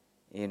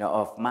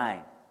 of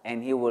mine,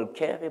 and he will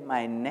carry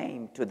my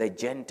name to the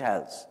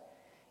Gentiles.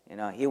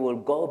 He will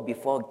go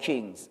before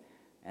kings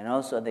and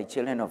also the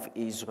children of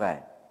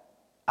Israel.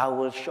 I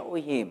will show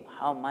him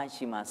how much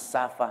he must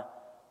suffer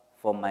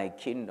for my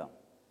kingdom,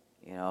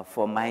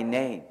 for my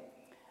name.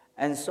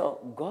 And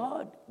so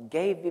God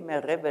gave him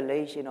a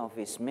revelation of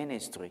his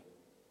ministry.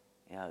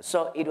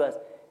 So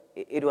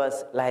it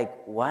was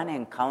like one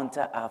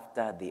encounter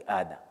after the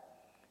other.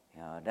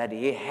 That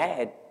he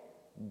had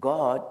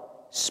God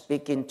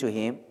speaking to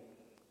him,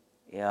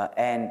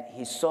 and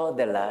he saw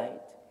the light,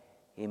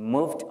 he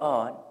moved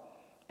on,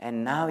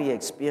 And now he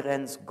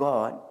experienced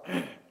God,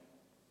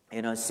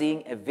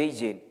 seeing a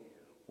vision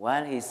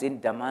while he's in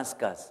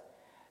Damascus.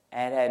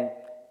 And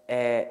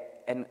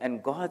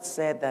God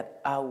said that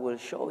I will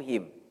show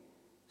him.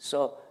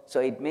 So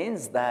it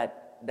means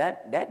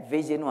that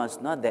vision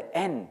was not the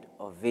end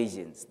of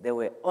visions. There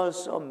were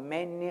also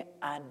many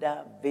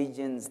other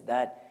visions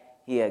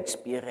that he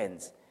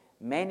experienced,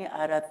 many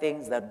other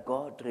things that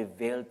God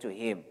revealed to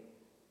him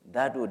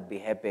that would be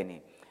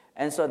happening.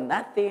 And so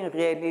nothing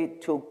really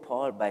took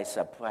Paul by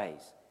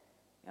surprise,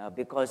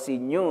 because he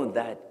knew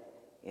that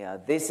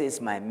this is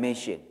my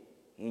mission.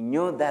 He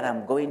knew that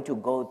I'm going to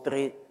go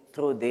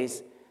through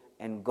this,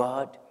 and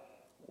God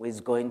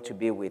is going to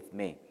be with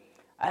me.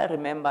 I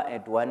remember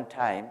at one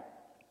time,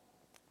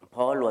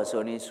 Paul was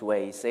on his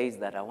way. He says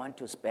that I want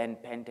to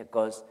spend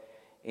Pentecost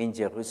in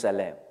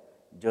Jerusalem,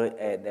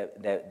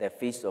 the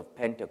Feast of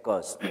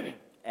Pentecost.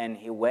 And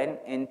he went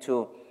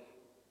into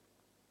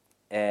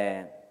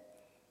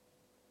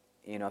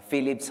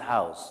Philip's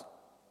house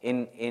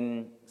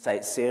in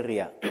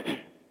Caesarea.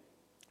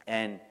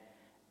 And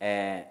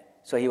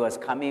so he was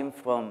coming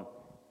from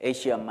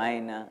Asia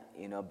Minor,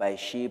 by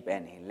ship,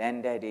 and he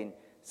landed in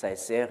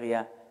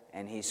Caesarea,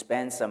 and he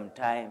spent some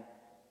time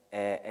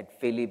at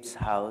Philip's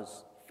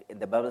house.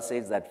 The Bible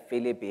says that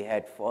Philip, he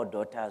had 4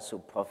 daughters who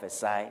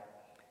prophesied.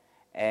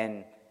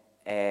 And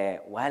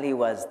while he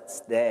was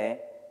there,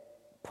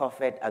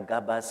 Prophet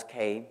Agabus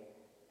came,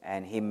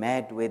 and he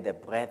met with the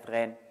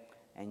brethren.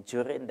 And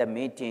during the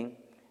meeting,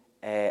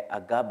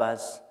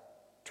 Agabus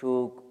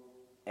took,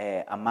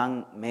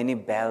 among many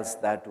bells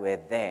that were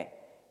there,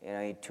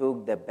 he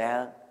took the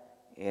bell,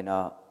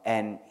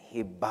 and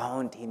he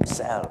bound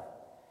himself.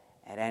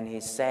 And then he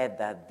said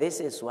that this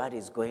is what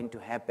is going to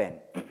happen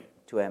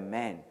to a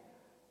man,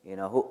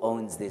 who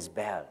owns this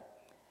bell.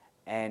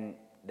 And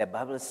the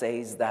Bible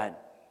says that,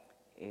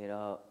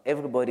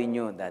 everybody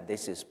knew that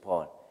this is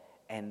Paul.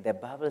 And the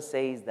Bible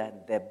says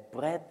that the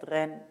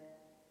brethren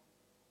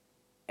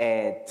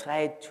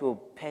tried to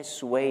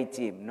persuade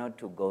him not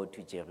to go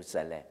to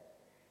Jerusalem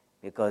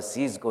because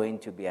he's going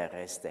to be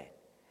arrested.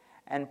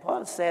 And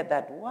Paul said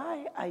that,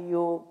 why are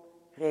you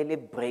really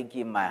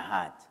breaking my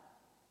heart?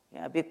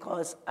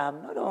 Because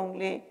I'm not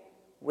only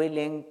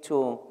willing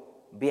to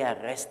be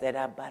arrested,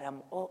 but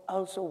I'm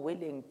also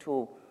willing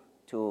to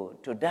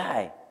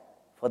die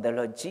for the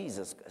Lord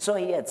Jesus. So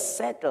he had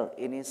settled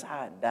in his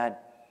heart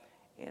that,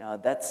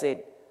 that's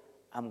it,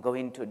 I'm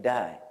going to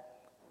die.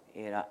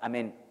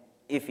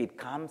 If it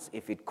comes,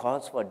 if it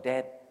calls for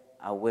death,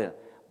 I will.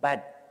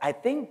 But I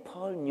think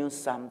Paul knew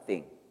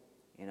something.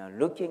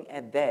 Looking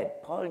at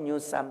that, Paul knew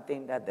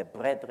something that the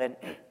brethren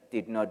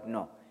did not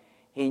know.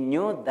 He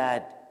knew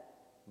that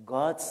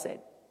God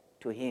said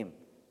to him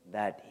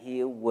that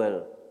he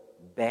will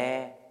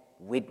bear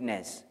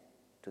witness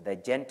to the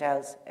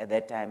Gentiles. At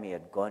that time, he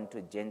had gone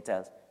to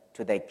Gentiles.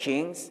 To the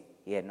kings,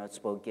 he had not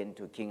spoken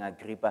to King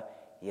Agrippa.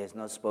 He has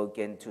not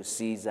spoken to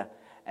Caesar.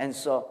 And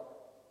so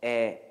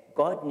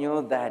God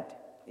knew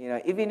that,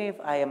 even if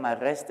I am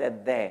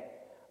arrested there,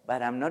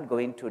 but I'm not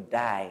going to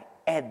die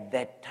at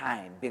that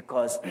time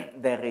because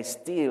I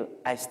still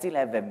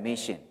have a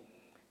mission.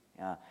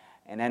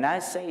 And then I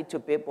say to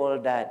people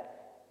that,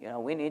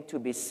 we need to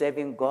be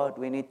serving God.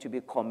 We need to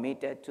be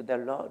committed to the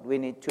Lord. We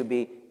need to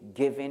be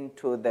given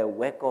to the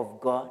work of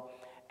God.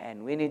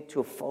 And we need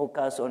to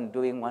focus on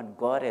doing what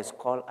God has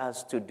called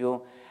us to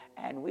do.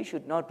 And we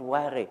should not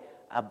worry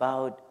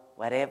about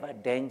whatever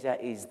danger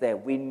is there.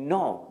 We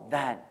know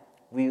that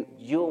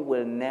you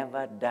will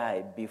never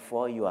die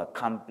before you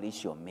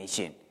accomplish your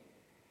mission.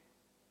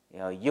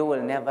 You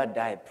will never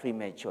die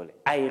prematurely.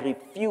 I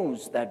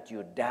refuse that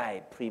you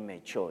die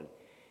prematurely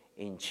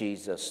in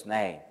Jesus'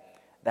 name.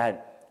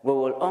 That we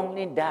will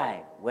only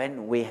die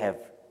when we have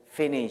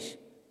finished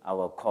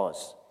our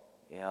course.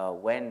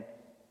 When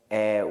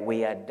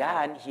we are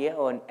done here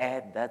on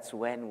earth, that's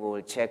when we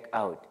will check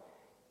out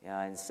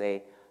and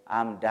say,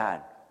 I'm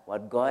done.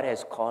 What God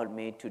has called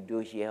me to do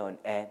here on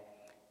earth,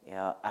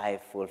 I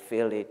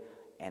fulfilled it,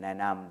 and then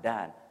I'm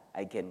done.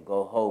 I can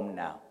go home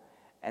now.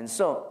 And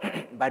so,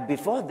 but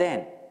before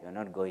then, you're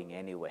not going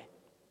anywhere.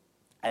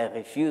 I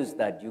refuse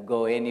that you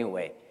go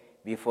anywhere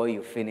before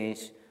you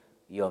finish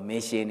your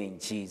mission in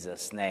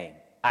Jesus' name.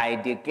 I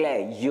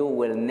declare you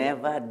will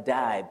never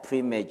die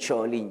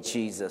prematurely in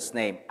Jesus'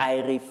 name. I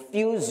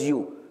refuse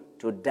you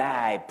to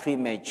die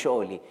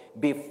prematurely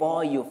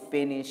before you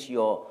finish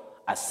your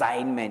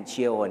assignment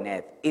here on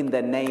earth in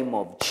the name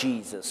of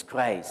Jesus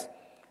Christ.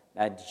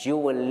 That you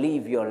will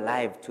live your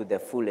life to the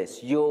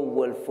fullest. You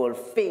will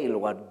fulfill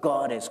what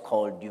God has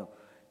called you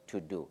to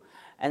do.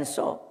 And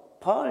so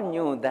Paul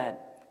knew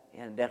that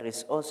there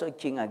is also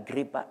King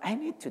Agrippa. I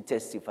need to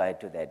testify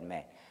to that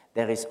man.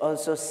 There is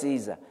also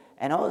Caesar.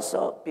 And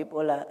also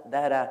people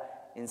that are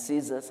in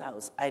Caesar's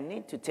house. I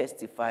need to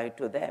testify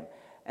to them.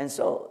 And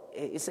so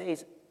he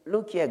says,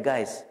 look here,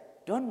 guys,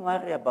 don't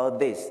worry about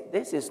this.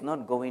 This is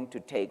not going to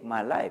take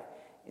my life.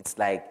 It's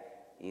like,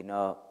 in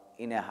a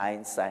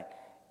hindsight,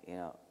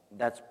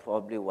 that's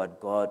probably what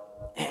God,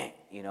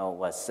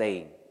 was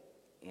saying.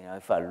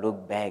 If I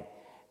look back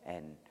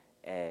and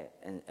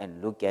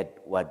and look at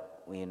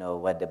what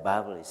the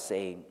Bible is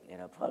saying,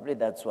 probably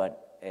that's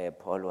what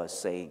Paul was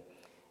saying,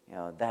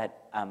 that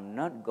I'm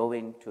not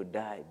going to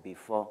die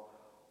before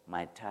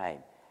my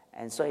time.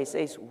 And so he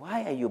says,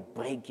 why are you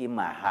breaking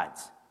my heart?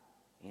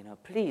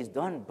 Please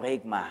don't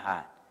break my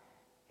heart.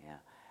 Yeah.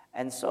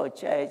 And so,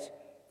 church,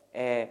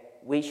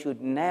 we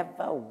should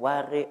never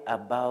worry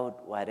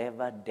about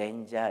whatever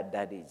danger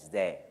that is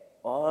there.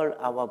 All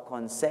our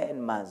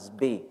concern must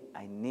be,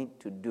 I need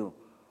to do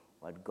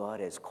what God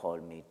has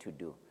called me to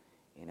do.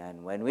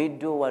 And when we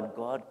do what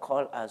God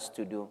called us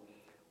to do,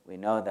 we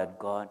know that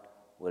God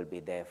will be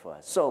there for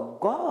us. So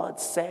God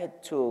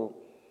said to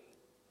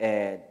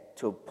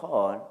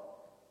Paul,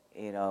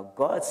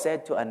 God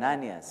said to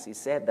Ananias, he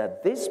said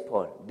that this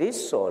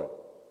Saul,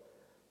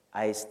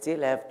 I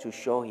still have to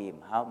show him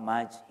how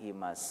much he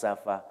must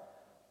suffer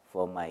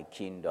for my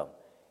kingdom.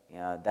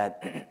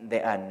 That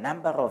there are a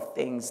number of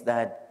things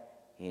that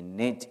he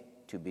needs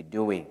to be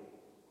doing.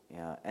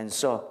 And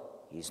so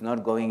he's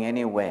not going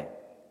anywhere.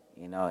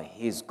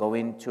 He's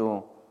going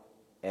to,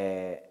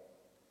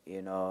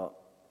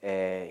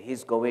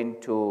 he's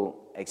going to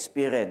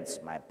experience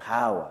my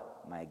power,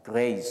 my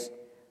grace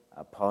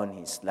upon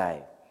his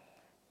life.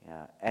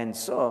 And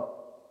so,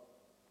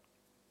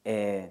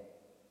 in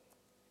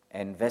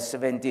verse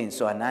 17,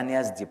 so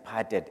Ananias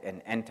departed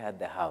and entered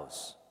the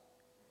house.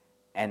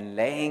 And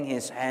laying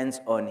his hands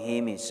on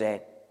him, he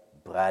said,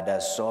 Brother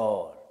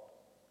Saul,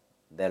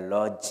 the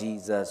Lord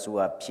Jesus, who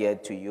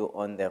appeared to you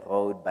on the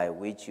road by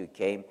which you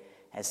came,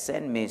 has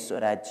sent me so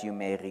that you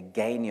may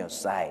regain your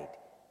sight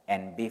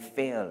and be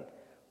filled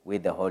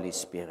with the Holy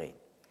Spirit.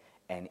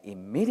 And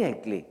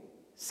immediately,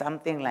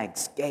 something like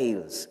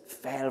scales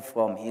fell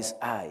from his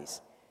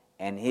eyes,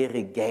 and he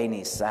regained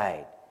his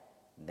sight.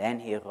 Then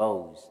he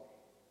rose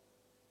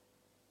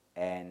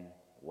and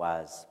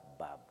was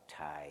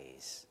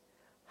baptized.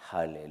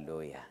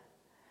 Hallelujah.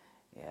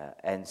 Yeah,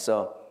 and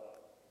so,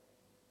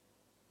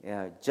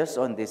 just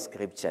on this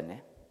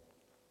scripture,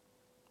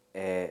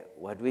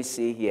 what we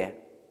see here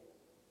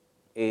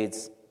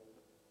is,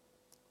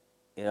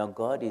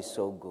 God is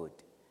so good.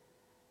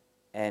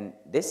 And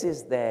this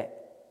is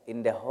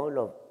in the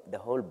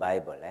whole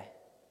Bible,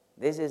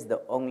 this is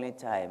the only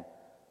time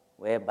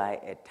whereby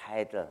a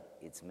title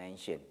is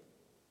mentioned.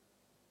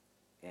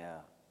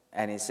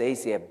 And it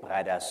says here,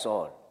 Brother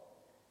Saul.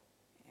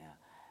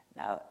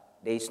 Now,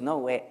 there is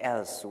nowhere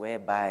else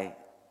whereby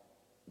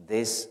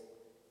this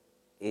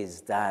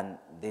is done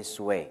this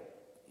way.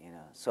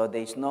 So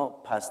there is no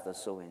pastor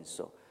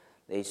so-and-so.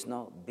 There is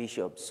no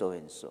bishop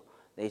so-and-so.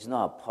 There is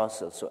no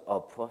apostle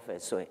or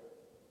prophet. So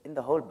in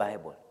the whole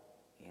Bible,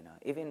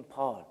 even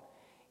Paul,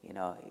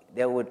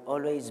 there would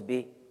always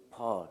be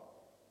Paul,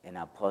 an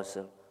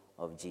apostle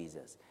of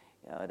Jesus.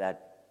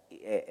 That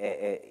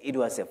it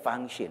was a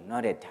function,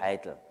 not a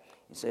title.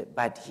 So,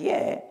 but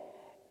here,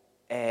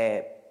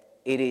 it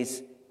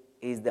is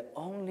the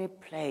only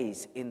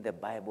place in the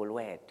Bible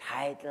where a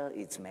title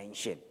is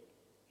mentioned.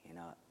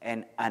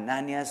 And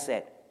Ananias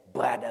said,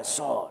 Brother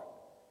Saul.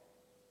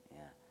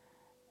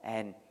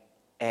 And,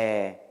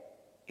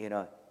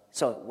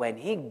 so when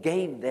he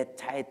gave that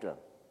title,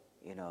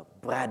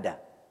 Brother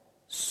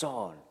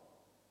Saul,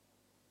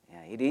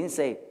 he didn't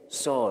say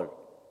Saul,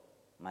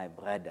 my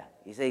brother.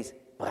 He says,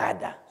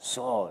 Brother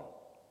Saul.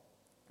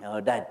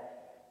 That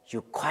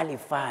you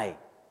qualify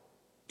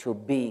to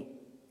be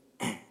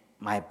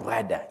my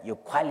brother. You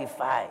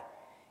qualify.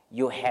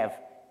 You have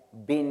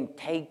been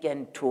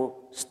taken to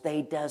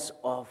status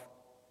of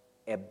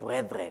a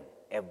brethren,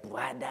 a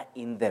brother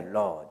in the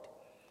Lord.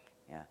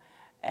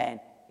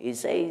 And he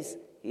says,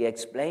 he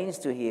explains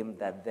to him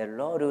that the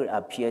Lord will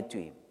appear to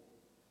him.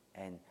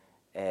 And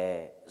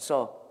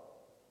so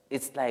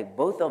it's like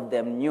both of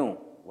them knew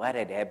what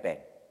had happened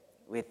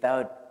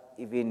without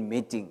even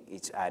meeting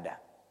each other.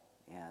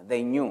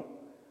 They knew.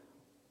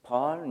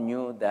 Paul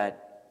knew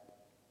that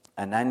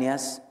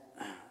Ananias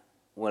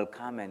will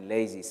come and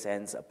lay his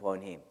hands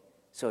upon him.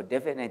 So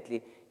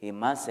definitely he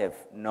must have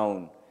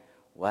known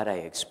what I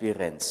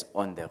experienced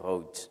on the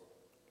road.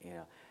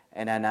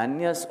 And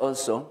Ananias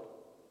also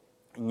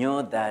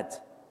knew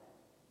that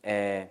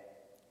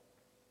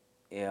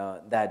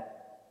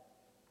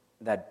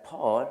that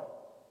Paul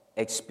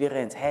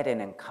had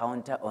an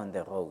encounter on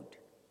the road,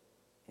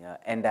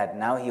 and that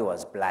now he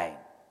was blind,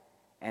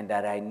 and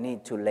that I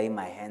need to lay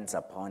my hands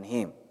upon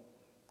him.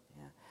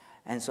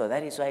 And so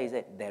that is why he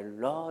said, the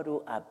Lord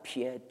who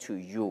appeared to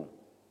you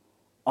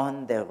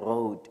on the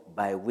road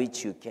by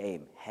which you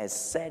came has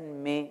sent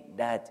me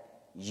that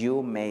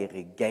you may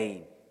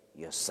regain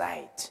your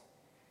sight.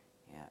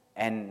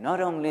 And not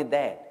only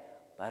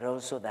that, but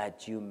also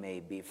that you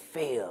may be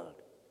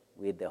filled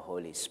with the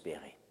Holy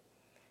Spirit.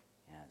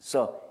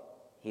 So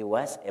he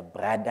was a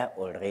brother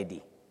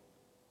already,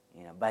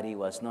 but he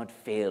was not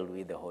filled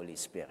with the Holy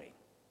Spirit.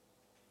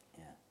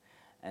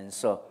 And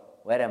so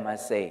what am I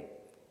saying?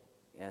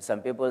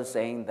 Some people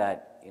saying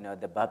that,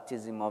 the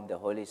baptism of the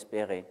Holy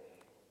Spirit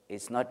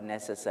is not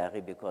necessary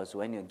because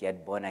when you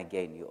get born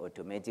again, you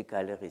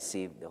automatically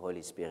receive the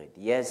Holy Spirit.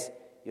 Yes,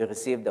 you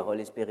receive the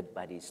Holy Spirit,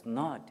 but it's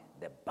not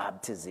the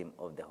baptism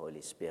of the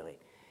Holy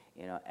Spirit.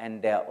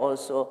 And there are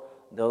also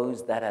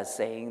those that are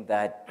saying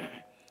that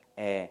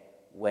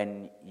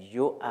when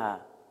you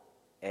are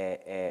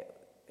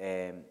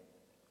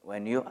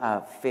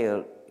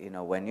filled,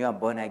 when you are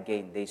born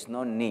again, there's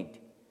no need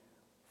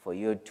for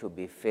you to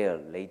be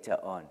filled later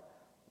on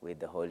with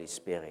the Holy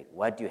Spirit.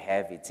 What you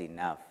have, it's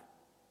enough.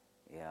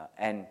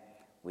 And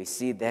we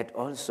see that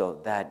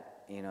also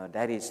that,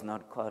 that is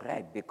not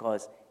correct,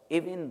 because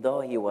even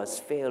though he was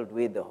filled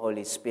with the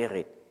Holy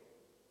Spirit,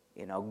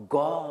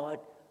 God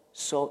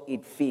saw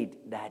it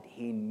fit that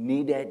he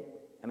needed,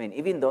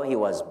 even though he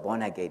was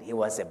born again, he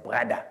was a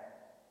brother.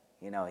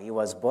 He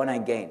was born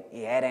again.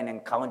 He had an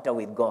encounter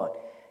with God.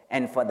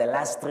 And for the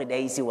last 3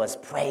 days, he was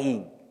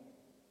praying,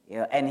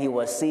 and he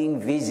was seeing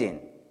vision.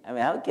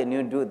 How can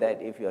you do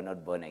that if you're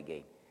not born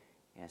again?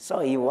 So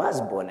he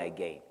was born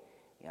again,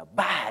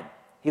 but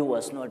he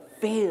was not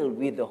filled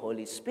with the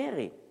Holy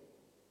Spirit.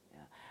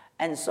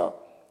 And so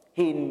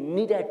he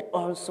needed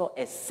also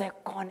a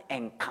second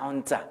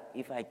encounter,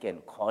 if I can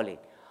call it,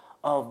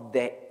 of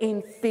the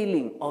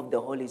infilling of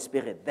the Holy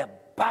Spirit, the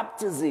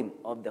baptism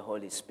of the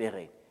Holy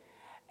Spirit.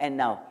 And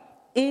now,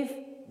 if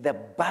the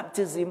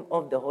baptism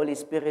of the Holy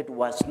Spirit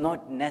was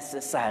not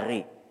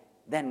necessary,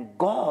 then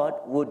God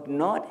would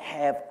not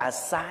have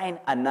assigned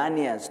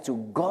Ananias to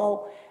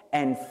go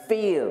and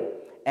fill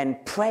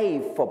and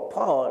pray for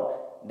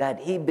Paul that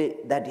he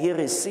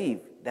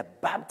receive the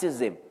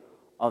baptism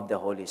of the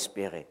Holy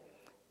Spirit.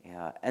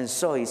 And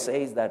so he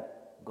says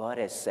that God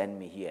has sent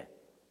me here,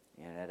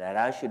 that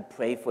I should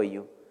pray for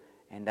you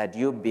and that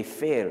you be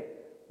filled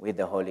with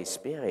the Holy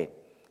Spirit.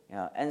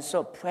 And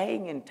so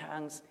praying in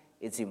tongues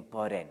is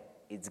important,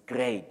 it's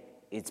great,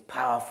 it's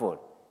powerful,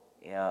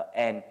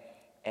 and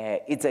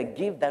it's a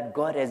gift that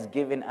God has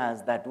given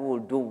us that will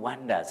do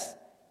wonders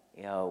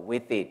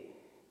with it,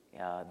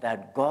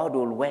 that God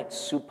will work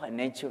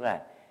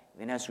supernatural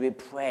even as we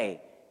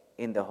pray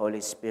in the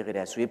Holy Spirit,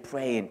 as we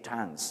pray in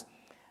tongues.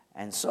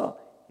 And so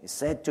he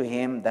said to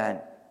him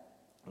that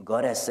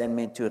God has sent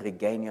me to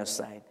regain your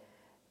sight,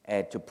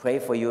 to pray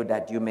for you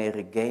that you may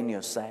regain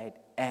your sight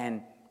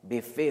and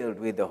be filled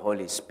with the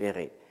Holy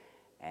Spirit.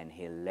 And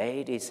he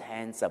laid his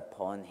hands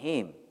upon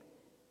him,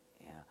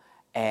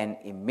 and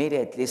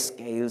immediately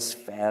scales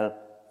fell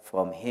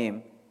from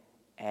him,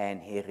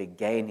 and he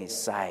regained his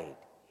sight.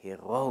 He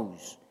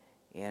rose,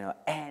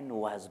 and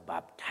was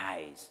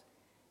baptized.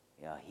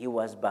 He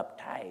was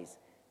baptized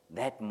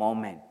that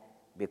moment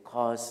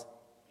because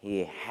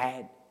he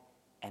had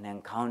an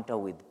encounter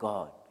with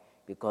God,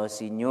 because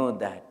he knew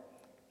that,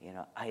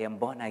 I am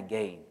born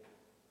again.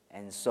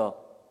 And so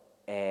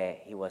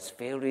he was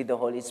filled with the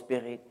Holy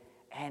Spirit,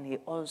 and he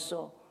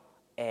also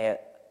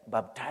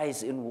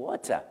baptized in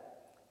water.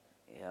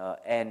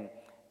 And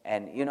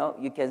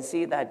you can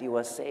see that he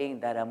was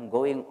saying that I'm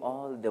going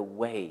all the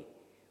way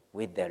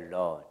with the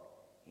Lord.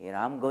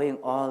 I'm going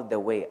all the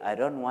way. I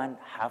don't want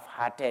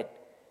half-hearted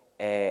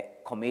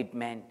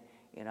commitment.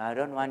 I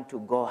don't want to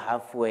go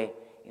halfway.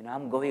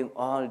 I'm going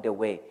all the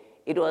way.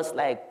 It was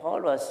like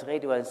Paul was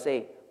ready to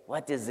say,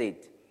 what is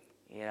it?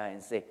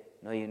 And say,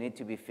 no, you need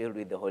to be filled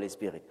with the Holy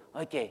Spirit.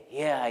 Okay,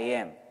 here I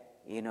am.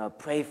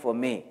 Pray for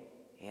me.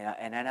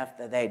 And then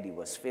after that, he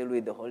was filled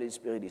with the Holy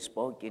Spirit. He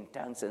spoke in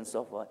tongues and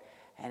so forth.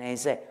 And he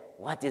said,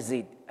 what is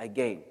it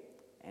again?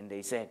 And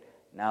they said,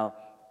 now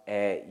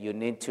you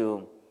need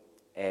to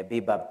be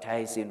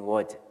baptized in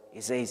water.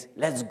 He says,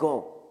 let's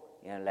go.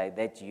 Like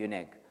that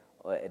eunuch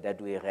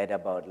that we read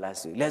about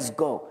last week. Let's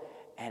go.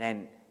 And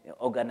then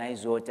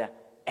organize water.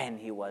 And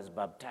he was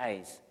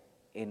baptized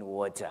in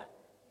water.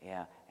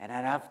 And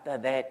then after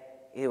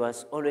that, he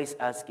was always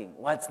asking,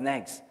 what's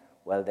next?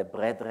 Well, the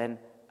brethren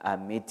are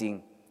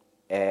meeting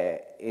for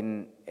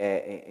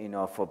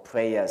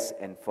prayers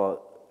and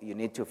you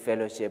need to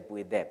fellowship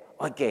with them.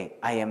 Okay,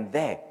 I am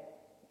there,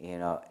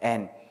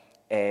 and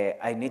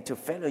I need to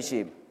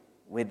fellowship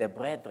with the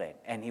brethren.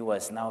 And he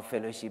was now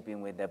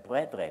fellowshipping with the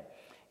brethren.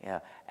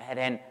 And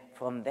then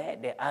from there,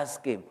 they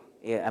asked him,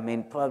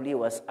 probably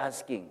was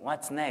asking,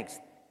 what's next?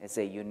 They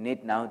say, you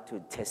need now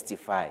to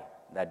testify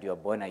that you're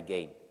born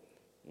again.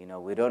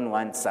 We don't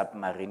want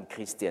submarine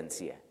Christians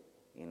here.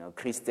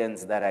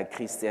 Christians that are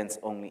Christians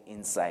only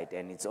inside,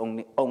 and it's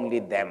only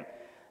them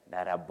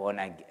that are born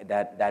again,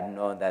 that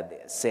know that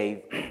they're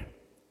saved.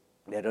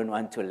 They don't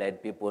want to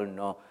let people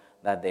know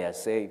that they are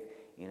saved.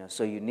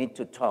 So you need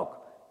to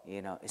talk.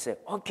 He said,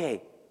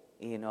 okay,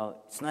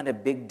 it's not a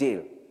big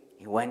deal.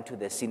 He went to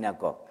the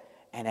synagogue,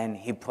 and then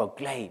he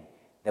proclaimed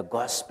the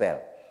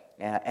gospel,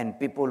 and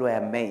people were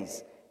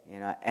amazed.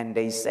 And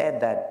they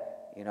said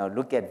that,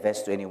 look at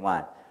verse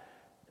 21.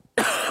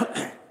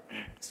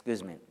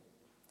 Excuse me.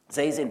 It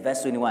says in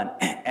verse 21,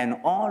 and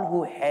all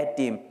who heard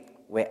him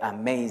were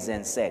amazed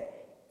and said,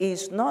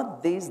 is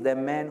not this the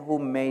man who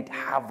made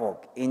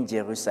havoc in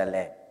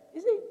Jerusalem?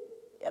 You see,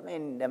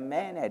 the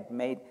man had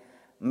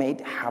made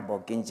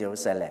havoc in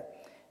Jerusalem.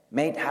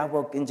 Made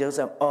havoc in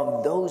Jerusalem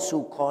of those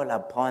who call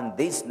upon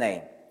this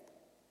name.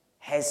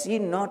 Has he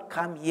not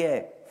come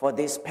here for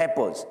this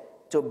purpose,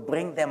 to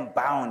bring them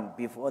bound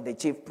before the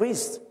chief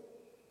priest.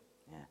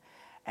 Yeah.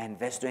 And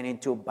verse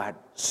 22, but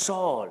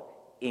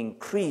Saul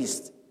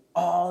increased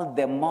all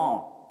the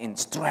more in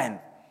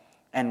strength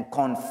and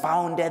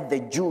confounded the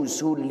Jews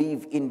who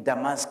live in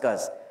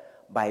Damascus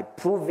by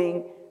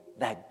proving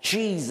that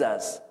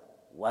Jesus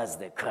was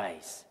the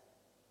Christ.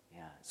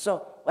 Yeah.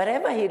 So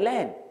whatever he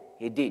learned,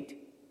 he did.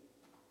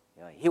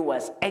 Yeah. He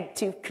was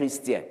active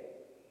Christian.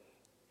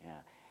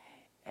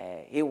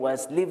 Yeah. He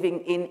was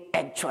living in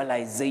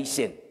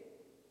actualization,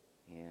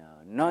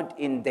 not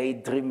in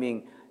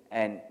daydreaming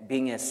and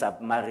being a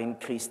submarine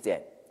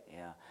Christian.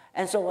 Yeah.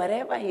 And so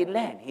whatever he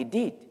learned, he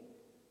did.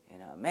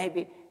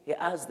 Maybe he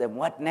asked them,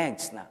 what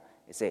next now?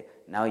 He said,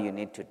 now you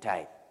need to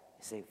tithe.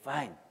 He said,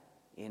 fine,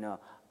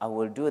 I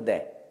will do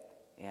that.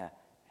 Yeah.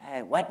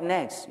 And what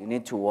next? You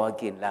need to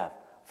walk in love.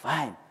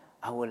 Fine,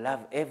 I will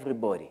love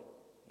everybody.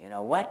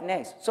 What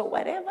next? So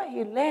whatever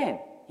he learned,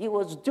 he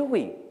was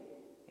doing.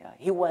 Yeah.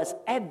 He was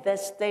at the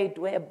state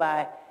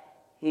whereby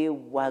he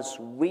was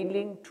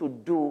willing to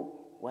do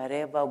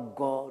whatever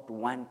God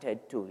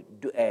wanted to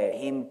do,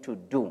 him to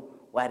do.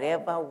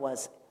 Whatever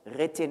was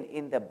written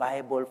in the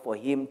Bible for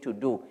him to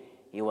do,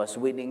 he was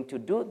willing to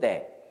do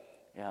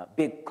that,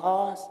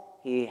 because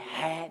he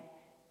had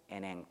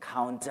an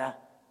encounter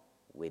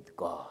with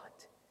God.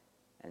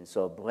 And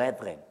so,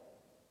 brethren,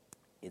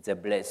 it's a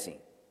blessing.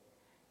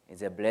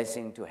 It's a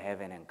blessing to have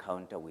an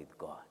encounter with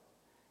God.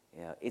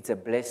 It's a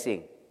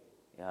blessing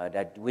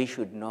that we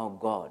should know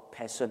God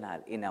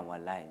personal in our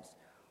lives.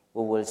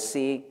 We will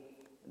see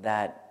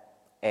that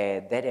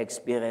that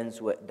experience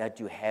that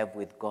you have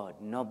with God,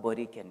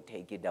 nobody can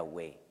take it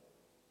away.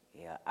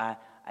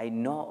 I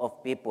know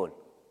of people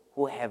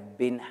who have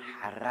been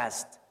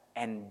harassed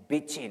and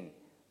beaten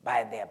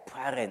by their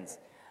parents.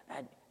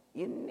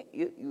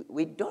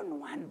 We don't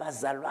want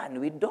Bazalwan,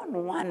 we don't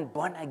want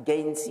born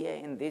agains here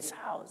in this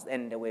house,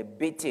 and they were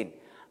beaten.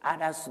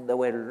 Others, they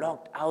were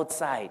locked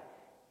outside.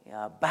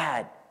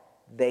 But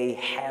they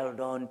held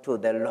on to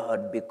the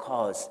Lord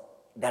because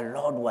the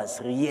Lord was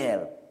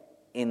real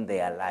in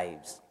their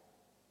lives.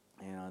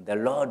 The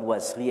Lord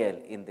was real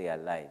in their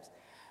lives.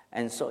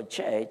 And so,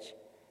 church,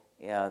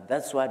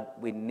 that's what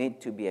we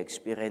need to be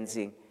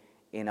experiencing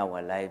in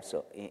our lives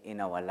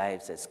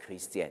as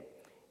Christians.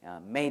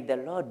 May the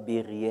Lord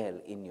be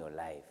real in your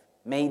life.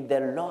 May the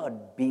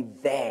Lord be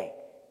there,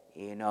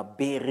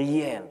 be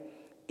real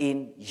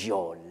in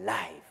your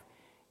life.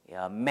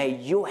 May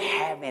you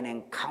have an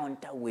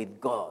encounter with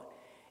God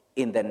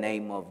in the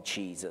name of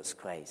Jesus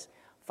Christ.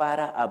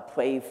 Father, I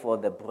pray for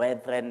the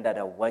brethren that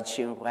are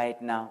watching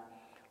right now.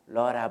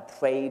 Lord, I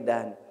pray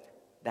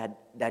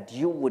that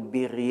you would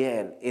be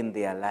real in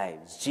their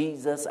lives.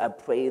 Jesus, I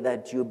pray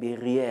that you be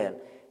real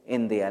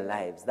in their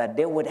lives, that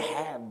they would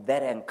have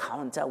that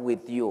encounter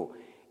with you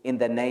in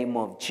the name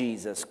of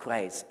Jesus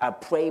Christ. I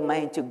pray,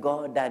 mighty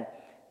God,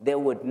 that they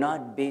would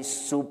not be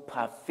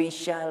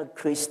superficial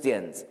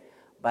Christians,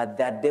 but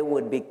that they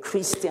would be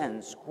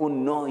Christians who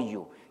know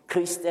you,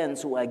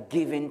 Christians who are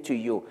given to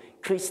you,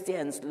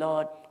 Christians,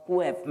 Lord,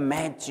 who have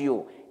met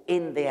you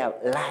in their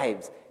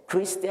lives,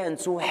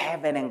 Christians who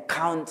have an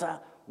encounter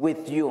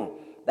with you,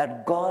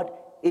 that God,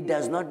 it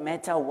does not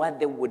matter what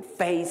they would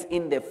face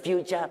in the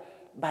future,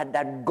 but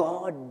that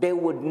God, they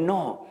would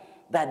know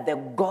that the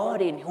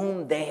God in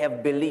whom they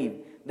have believed,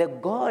 the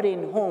God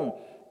in whom,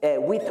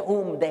 with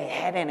whom they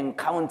had an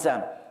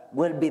encounter,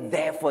 will be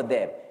there for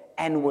them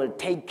and will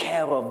take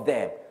care of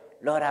them.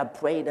 Lord, I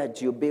pray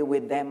that you be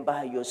with them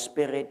by your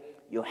Spirit,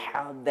 you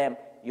help them,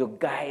 you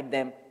guide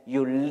them,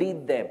 you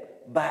lead them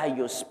by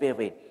your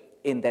Spirit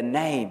in the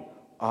name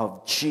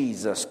of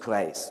Jesus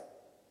Christ.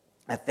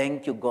 I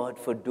thank you, God,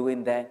 for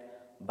doing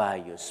that by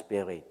your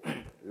Spirit.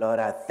 Lord,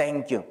 I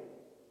thank you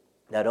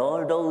that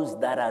all those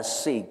that are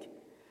sick,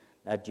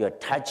 that you're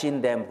touching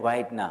them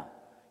right now.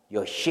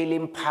 Your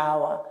healing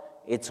power,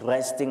 it's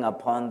resting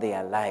upon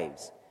their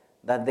lives.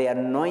 That the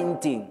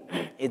anointing,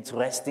 it's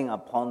resting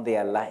upon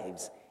their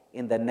lives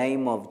in the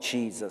name of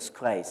Jesus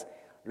Christ.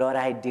 Lord,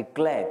 I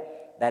declare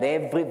that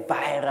every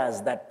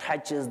virus that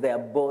touches their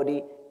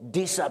body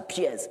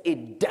disappears.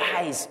 It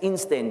dies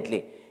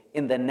instantly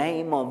in the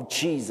name of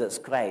Jesus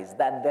Christ.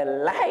 That the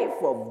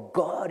life of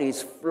God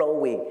is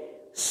flowing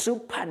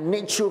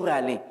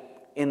supernaturally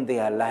in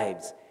their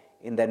lives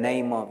in the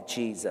name of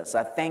Jesus.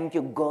 I thank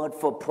you, God,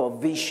 for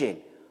provision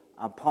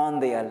upon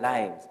their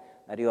lives,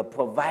 that you are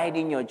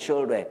providing your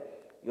children.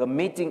 You're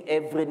meeting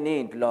every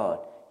need, Lord.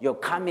 You're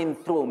coming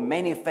through,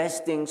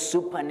 manifesting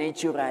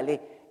supernaturally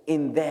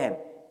in them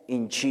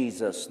in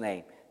Jesus'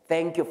 name.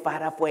 Thank you,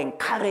 Father, for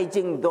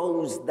encouraging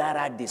those that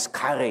are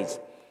discouraged.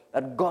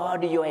 That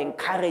God, you're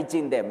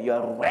encouraging them.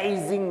 You're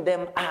raising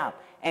them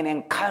up and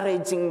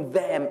encouraging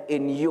them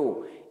in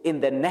you. In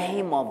the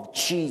name of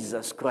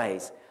Jesus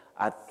Christ,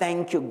 I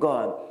thank you,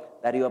 God,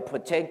 that you are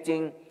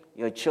protecting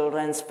your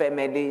children's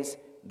families,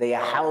 their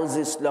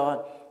houses, Lord.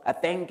 I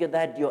thank you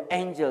that your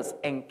angels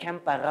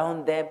encamp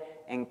around them,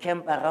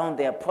 encamp around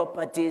their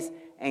properties,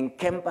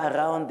 encamp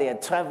around their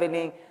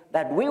traveling,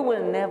 that we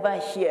will never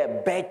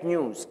hear bad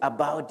news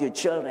about your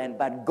children,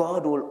 but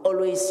God will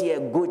always hear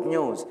good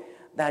news,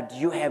 that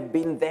you have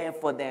been there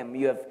for them.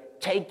 You have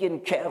taken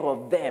care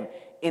of them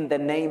in the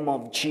name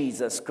of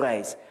Jesus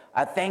Christ.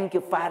 I thank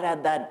you, Father,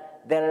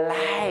 that the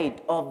light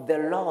of the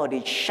Lord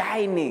is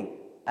shining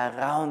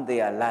around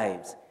their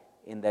lives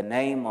in the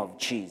name of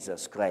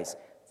Jesus Christ.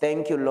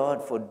 Thank you,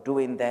 Lord, for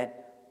doing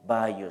that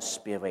by your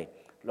Spirit.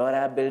 Lord,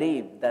 I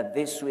believe that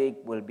this week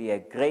will be a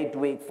great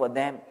week for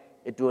them.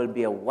 It will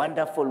be a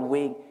wonderful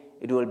week.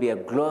 It will be a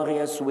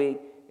glorious week.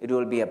 It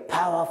will be a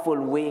powerful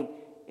week.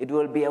 It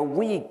will be a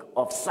week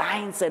of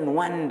signs and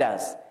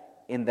wonders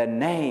in the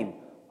name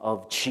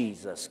of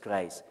Jesus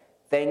Christ.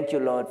 Thank you,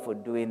 Lord, for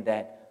doing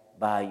that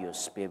by your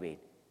Spirit.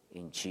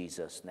 In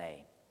Jesus'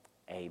 name,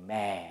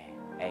 amen.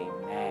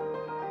 Amen.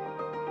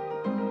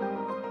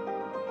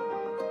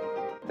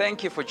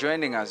 Thank you for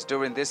joining us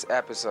during this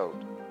episode.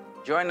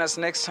 Join us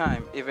next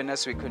time, even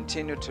as we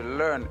continue to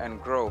learn and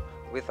grow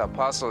with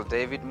Apostle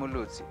David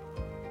Mulutsi.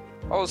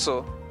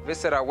 Also,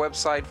 visit our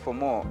website for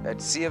more at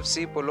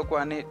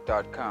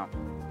cfcpolokwane.com.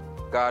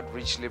 God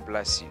richly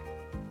bless you.